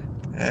 Yeah.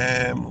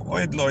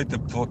 I'd like to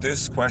put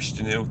this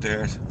question out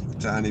there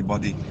to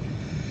anybody.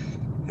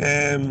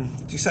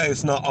 You say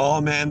it's not all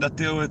men that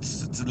do it,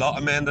 it's a lot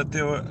of men that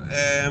do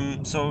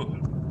it. So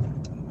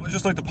I'd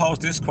just like to pose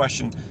this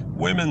question.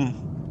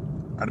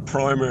 Women are the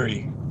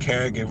primary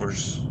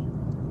caregivers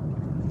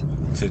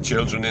to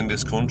children in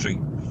this country.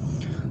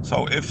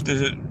 So if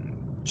the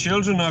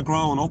children are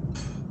growing up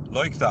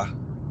like that,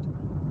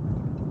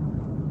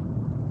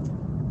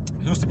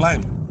 who's to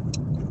blame?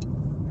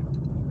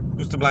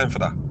 Who's to blame for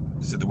that?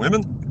 Is it the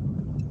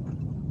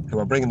women who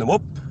are bringing them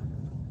up?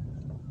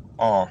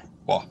 Or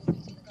what?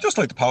 Just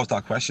like to pose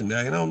that question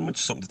there,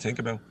 just something to think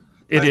about.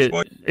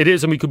 It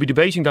is, and we could be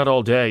debating that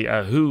all day.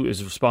 Who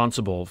is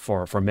responsible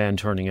for men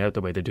turning out the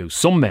way they do?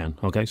 Some men,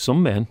 okay?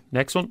 Some men.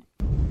 Next one.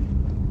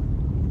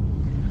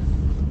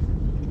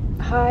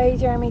 Hi,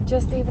 Jeremy.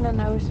 Just leaving a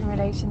note in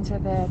relation to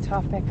the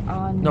topic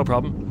on... No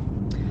problem.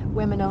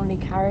 Women-only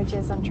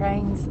carriages on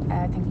trains.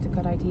 I think it's a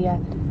good idea.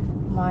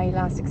 My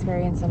last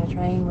experience on a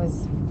train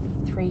was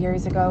 3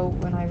 years ago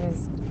when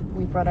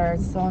we brought our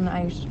son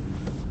out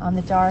on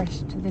the Dart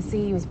to the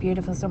sea. It was a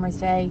beautiful summer's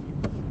day.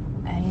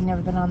 He'd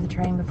never been on the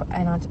train before,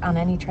 on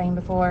any train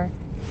before,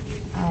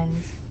 and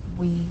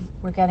we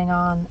were getting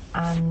on,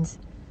 and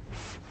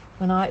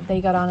when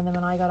they got on and then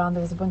when I got on,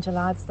 there was a bunch of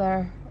lads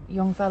there,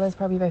 young fellas,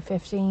 probably about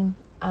 15,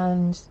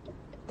 and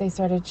they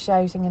started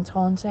shouting and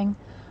taunting.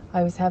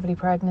 I was heavily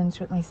pregnant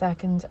with my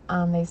second,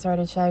 and they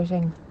started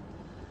shouting,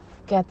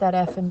 "Get that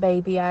effing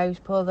baby out,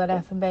 pull that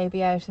effing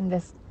baby out," and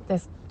this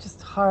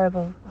just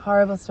horrible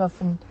stuff,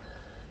 and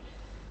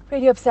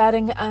really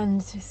upsetting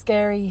and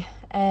scary.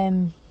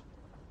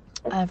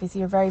 Obviously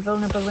you're very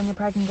vulnerable when you're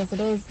pregnant as it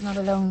is, not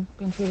alone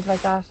being treated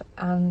like that.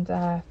 And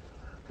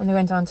when they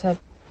went on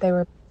they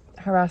were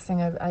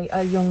harassing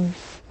a young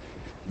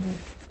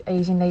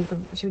Asian lady.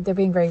 They're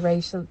being very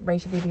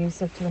racially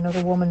abusive to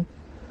another woman,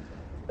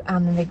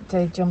 and then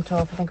they jumped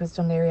off. I think it was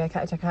Dunleary. I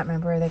can't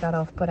remember where they got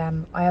off, but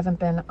I haven't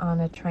been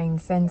on a train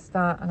since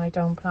that, and I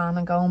don't plan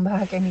on going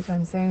back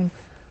anytime soon.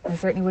 I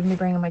certainly wouldn't be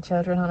bringing my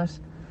children on it.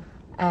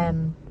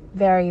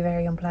 Very,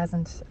 very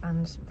unpleasant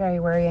and very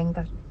worrying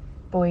that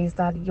boys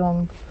that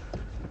young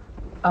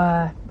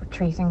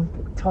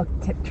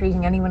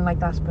treating anyone like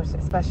that, but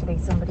especially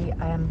somebody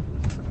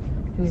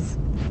who's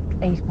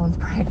 8 months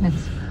pregnant.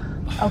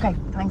 Okay,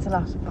 thanks a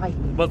lot. Bye.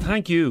 Well,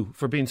 thank you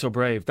for being so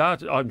brave. I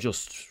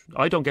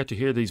don't get to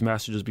hear these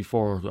messages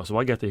before, so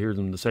I get to hear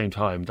them at the same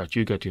time that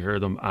you get to hear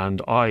them,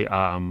 and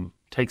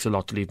takes a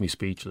lot to leave me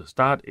speechless.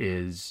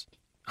 There's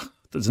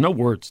no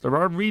words. There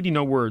are really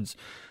no words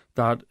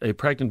that a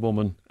pregnant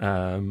woman,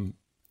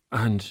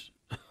 and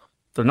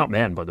they're not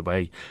men, by the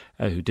way,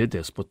 who did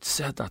this, but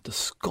said that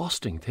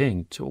disgusting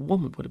thing to a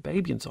woman with a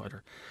baby inside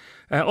her.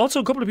 Also,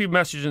 a couple of people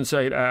messaged and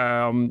said,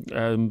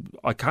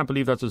 I can't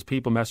believe that there's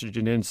people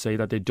messaging in to say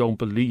that they don't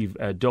believe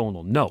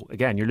Donal. No,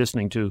 again, you're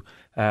listening to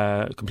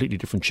a completely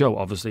different show,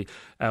 obviously.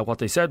 What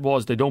they said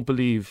was they do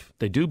believe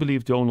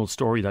Donal's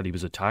story that he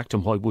was attacked,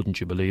 and why wouldn't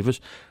you believe it?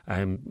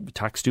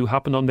 Attacks do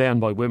happen on men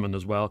by women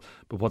as well,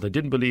 but what they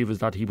didn't believe is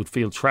that he would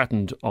feel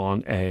threatened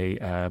on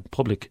a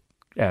public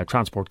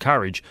transport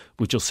carriage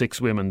with just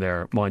 6 women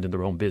there minding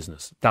their own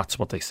business. That's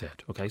what they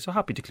said. Okay, so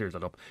happy to clear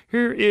that up.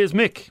 Here is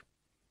Mick.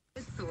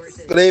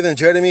 Good evening,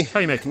 Jeremy.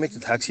 Hi, Mick. Mick the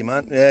taxi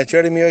man.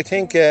 Jeremy, I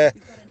think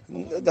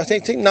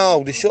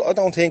no. I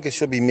don't think it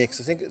should be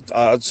mixed. I think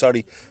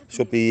it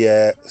should be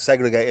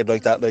segregated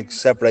like that, like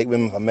separate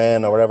women from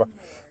men or whatever.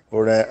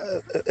 But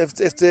if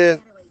the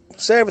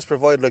service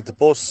provided like the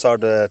bus or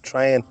the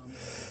train,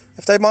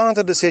 if they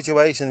monitor the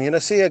situation,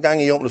 see a gang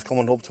of youngsters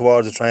coming up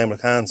towards the train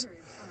with cans.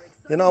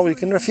 You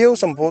can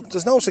refuse them, but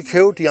there's no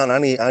security on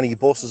any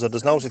buses, or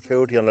there's no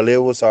security on the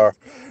Lewis or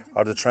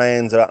the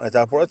trains or anything like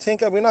that. But I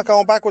think we're not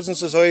going backwards in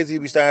society.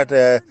 We start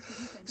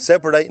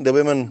separating the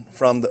women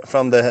from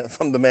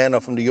the men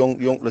or from the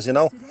youngsters,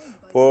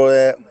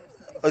 But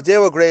I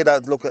do agree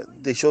that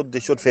they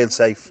should feel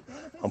safe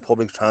on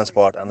public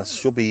transport, and it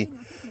should be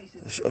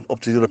up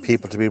to the other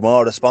people to be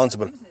more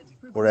responsible.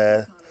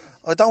 But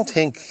I don't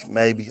think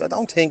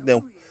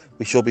now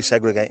we should be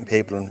segregating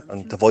people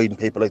and dividing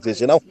people like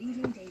this,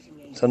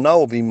 So now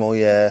will be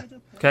my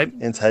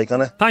intake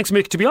on it. Thanks,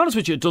 Mick. To be honest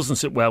with you, it doesn't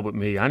sit well with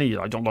me. I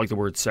don't like the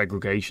word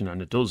segregation,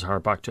 and it does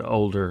hark back to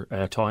older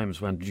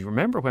times when, do you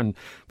remember when,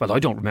 well, I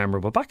don't remember,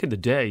 but back in the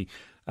day,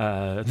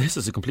 this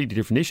is a completely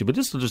different issue, but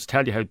this will just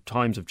tell you how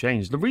times have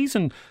changed. The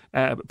reason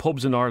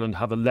pubs in Ireland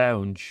have a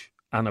lounge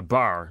and a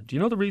bar, do you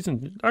know the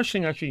reason?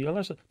 Aisling, actually,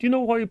 do you know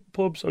why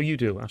pubs? Oh, you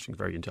do. Aisling's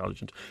very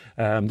intelligent.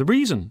 The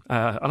reason,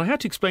 and I had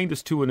to explain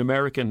this to an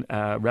American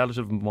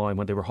relative of mine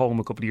when they were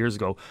home a couple of years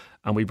ago,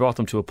 and we brought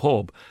them to a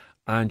pub,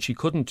 and she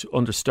couldn't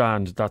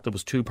understand that there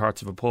was 2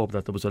 parts of a pub,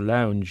 that there was a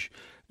lounge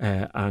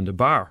and a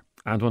bar.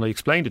 And when I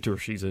explained it to her,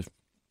 she's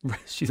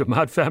a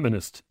mad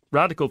feminist,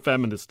 radical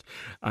feminist,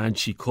 and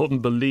she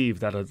couldn't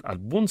believe that at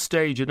one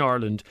stage in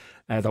Ireland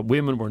that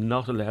women were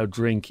not allowed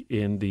drink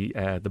in the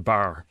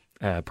bar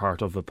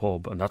part of a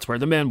pub, and that's where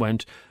the men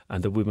went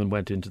and the women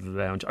went into the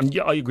lounge. And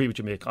yeah, I agree with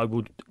you, Mick.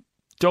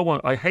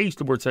 I hate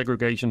the word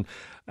segregation,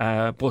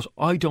 but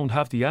I don't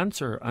have the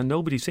answer, and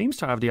nobody seems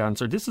to have the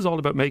answer. This is all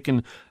about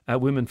making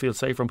women feel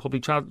safer on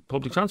public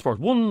transport.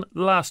 One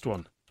last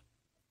one.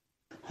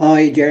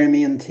 Hi,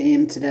 Jeremy and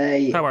team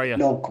today. How are you?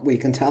 Look, we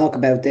can talk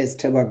about this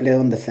till we're blue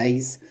in the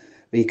face.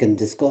 We can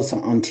discuss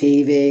it on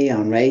TV,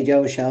 on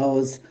radio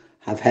shows,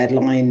 have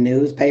headline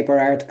newspaper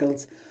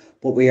articles,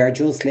 but we are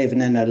just living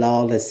in a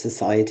lawless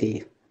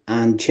society.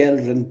 And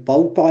children,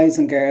 both boys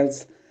and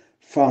girls,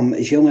 from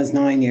as young as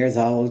 9 years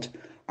old,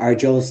 are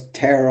just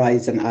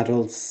terrorising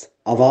adults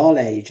of all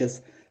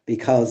ages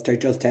because they're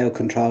just out of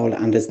control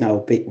and there's no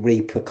big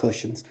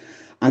repercussions.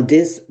 And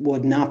this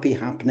would not be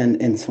happening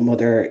in some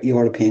other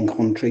European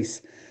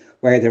countries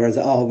where there is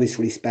always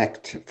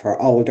respect for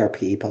older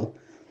people.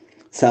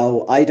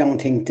 So I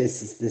don't think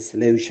this is the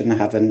solution,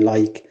 having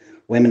like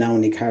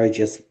women-only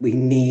carriages. We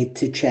need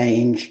to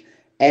change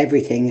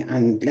everything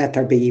and let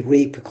there be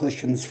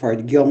repercussions for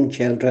young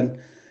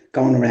children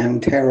going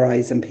around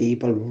terrorising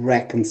people,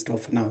 wrecking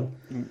stuff and all.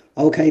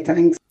 Okay,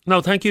 thanks. No,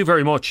 thank you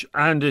very much.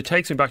 And it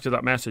takes me back to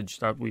that message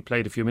that we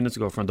played a few minutes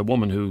ago from the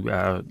woman who...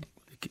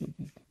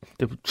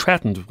 they were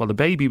threatened. Well, the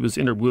baby was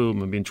in her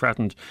womb and being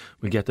threatened,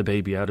 we'll get the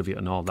baby out of you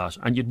and all that.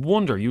 And you'd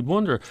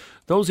wonder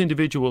those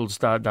individuals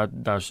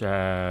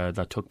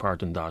that took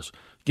part in that.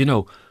 You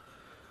know,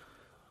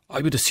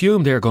 I would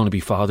assume they're going to be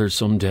fathers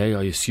someday.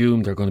 I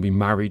assume they're going to be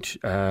married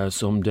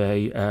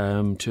someday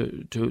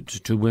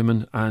to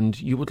women, and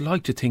you would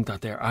like to think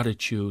that their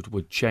attitude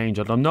would change.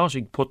 And I'm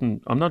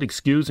not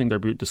excusing their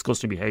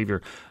disgusting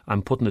behaviour.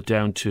 I'm putting it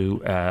down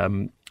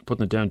to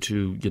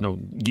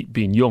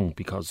being young,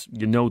 because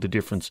you know the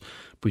difference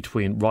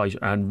between right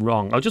and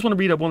wrong. I just want to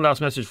read out one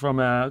last message from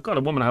a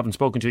woman I haven't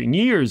spoken to in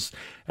years,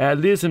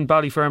 Liz in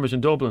Ballyfermot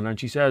in Dublin, and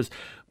she says,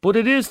 but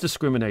it is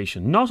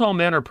discrimination. Not all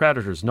men are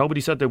predators.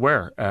 Nobody said they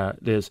were,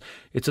 Liz.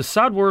 It's a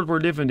sad world we're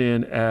living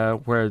in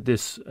where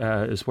this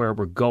is where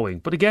we're going.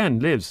 But again,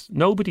 Liz,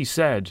 nobody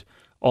said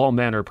all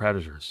men are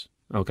predators.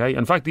 Okay?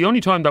 In fact, the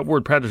only time that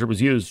word predator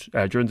was used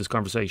during this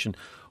conversation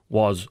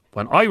was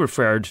when I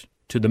referred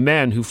to the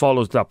men who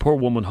followed that poor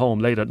woman home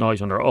late at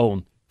night on their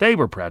own. They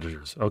were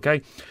predators,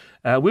 okay?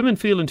 Women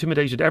feel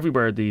intimidated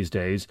everywhere these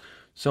days.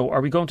 So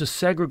are we going to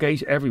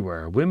segregate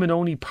everywhere?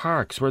 Women-only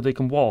parks where they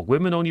can walk.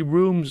 Women-only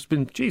rooms.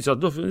 Geez,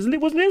 was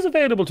Liz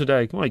available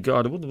today? My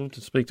God, I would love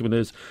to speak to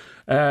Liz.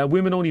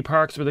 Women-only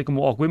parks where they can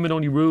walk.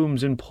 Women-only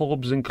rooms in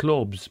pubs and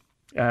clubs.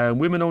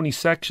 Women-only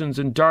sections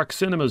in dark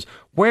cinemas.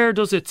 Where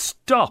does it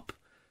stop?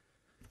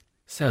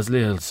 Says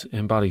Liz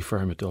in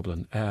Ballyfermot,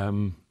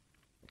 Dublin.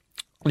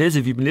 Liz,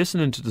 if you've been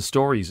listening to the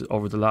stories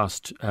over the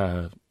last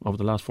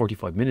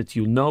 45 minutes,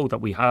 you'll know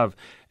that we have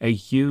a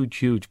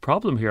huge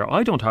problem here.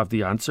 I don't have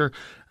the answer.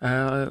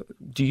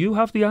 Do you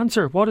have the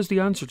answer? What is the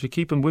answer to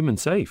keeping women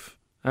safe?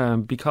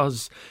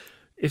 Because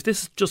if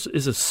this just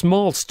is a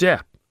small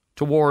step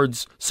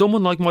towards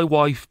someone like my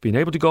wife being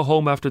able to go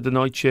home after the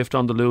night shift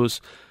on the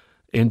Lewis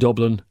in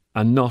Dublin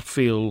and not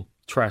feel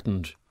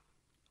threatened,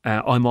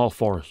 I'm all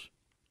for it.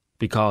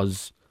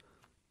 Because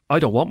I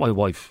don't want my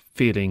wife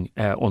feeling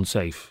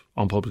unsafe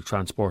on public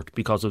transport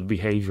because of the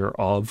behaviour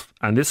of,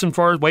 and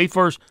wait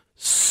for it,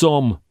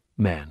 some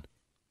men.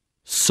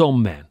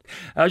 Some men.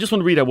 I just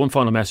want to read out one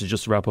final message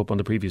just to wrap up on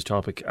the previous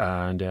topic,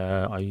 and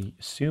I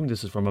assume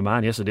this is from a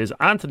man. Yes, it is.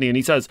 Anthony, and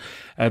he says,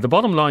 the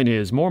bottom line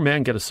is more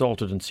men get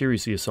assaulted and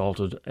seriously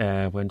assaulted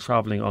when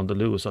travelling on the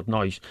Lewis at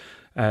night.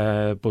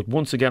 But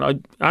once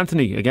again,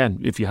 Anthony, again,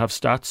 if you have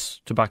stats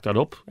to back that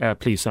up,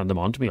 please send them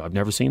on to me. I've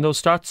never seen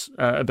those stats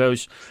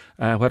about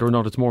whether or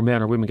not it's more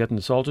men or women getting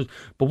assaulted.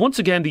 But once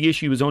again, the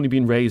issue is only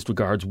being raised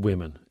regards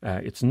women.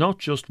 It's not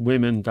just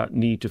women that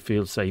need to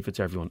feel safe, it's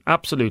everyone.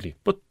 Absolutely.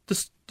 But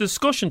this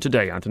discussion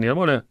today, Anthony, I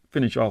want to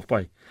finish off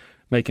by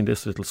making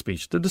this little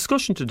speech. The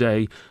discussion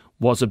today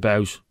was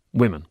about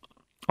women.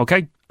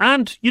 Okay?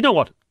 And you know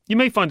what? You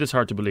may find this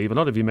hard to believe. A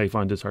lot of you may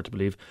find this hard to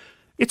believe.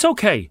 It's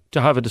okay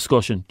to have a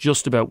discussion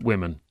just about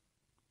women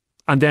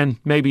and then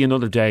maybe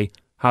another day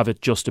have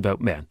it just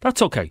about men.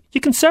 That's okay.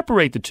 You can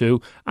separate the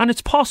two, and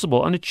it's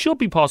possible, and it should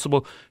be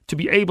possible, to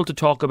be able to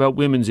talk about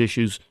women's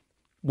issues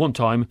one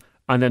time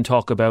and then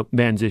talk about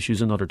men's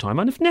issues another time.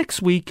 And if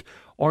next week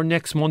or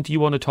next month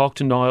you want to talk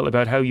to Niall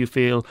about how you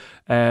feel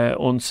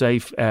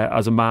unsafe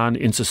as a man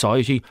in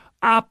society,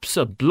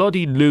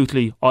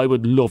 absolutely, I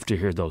would love to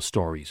hear those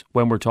stories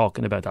when we're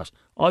talking about that.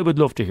 I would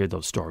love to hear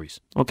those stories,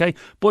 okay?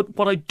 But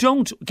what I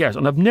don't get,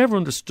 and I've never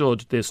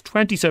understood this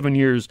 27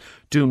 years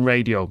doing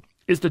radio,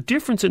 is the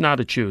difference in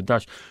attitude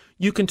that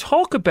you can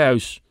talk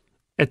about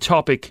a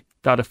topic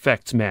that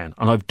affects men,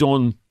 and I've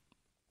done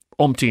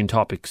umpteen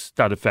topics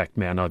that affect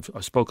men. I've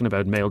spoken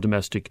about male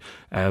domestic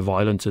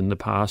violence in the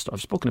past.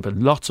 I've spoken about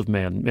lots of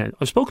men.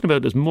 I've spoken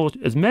about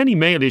as many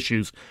male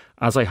issues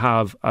as I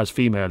have as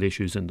female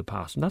issues in the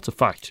past, and that's a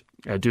fact,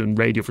 doing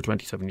radio for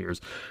 27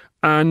 years.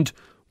 And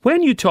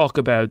when you talk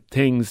about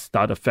things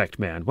that affect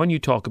men, when you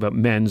talk about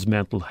men's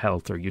mental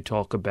health, or you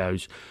talk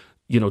about,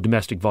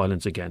 domestic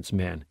violence against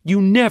men,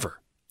 you never,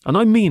 and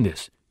I mean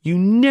this, you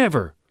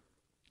never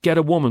get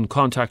a woman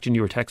contacting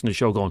you or texting the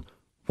show going,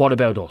 what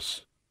about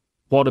us?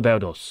 What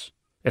about us?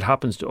 It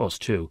happens to us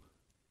too.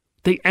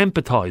 They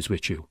empathise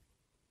with you.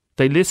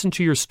 They listen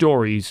to your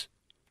stories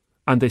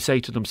and they say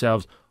to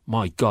themselves,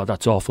 my God,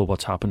 that's awful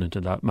what's happening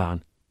to that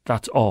man.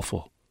 That's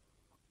awful.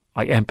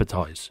 I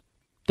empathise.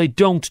 They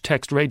don't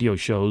text radio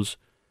shows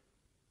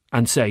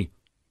and say,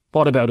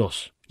 what about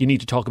us? You need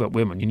to talk about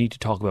women. You need to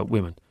talk about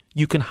women.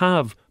 You can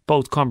have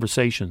both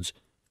conversations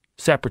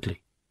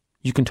separately.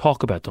 You can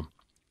talk about them.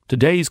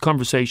 Today's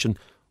conversation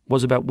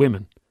was about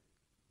women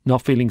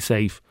not feeling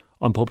safe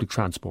on public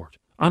transport.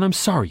 And I'm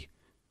sorry,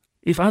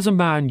 if as a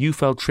man you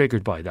felt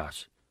triggered by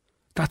that,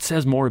 that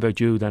says more about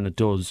you than it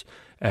does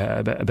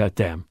about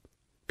them.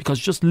 Because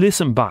just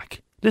listen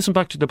back. Listen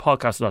back to the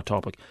podcast of that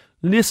topic.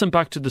 Listen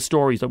back to the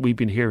stories that we've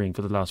been hearing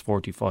for the last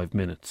 45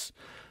 minutes.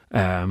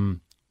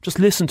 Just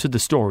listen to the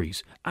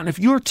stories. And if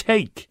your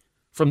take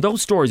from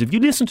those stories, if you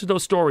listen to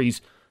those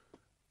stories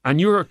and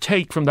your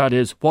take from that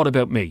is, what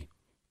about me?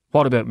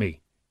 What about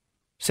me?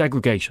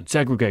 Segregation,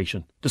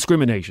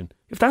 discrimination.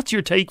 If that's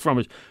your take from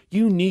it,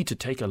 you need to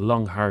take a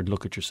long, hard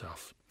look at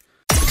yourself.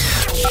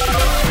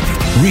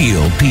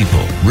 Real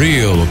people,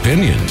 real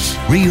opinions,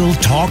 real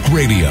talk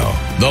radio.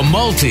 The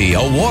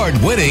multi-award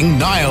winning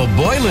Niall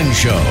Boylan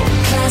Show.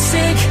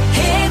 Classic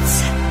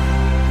hits.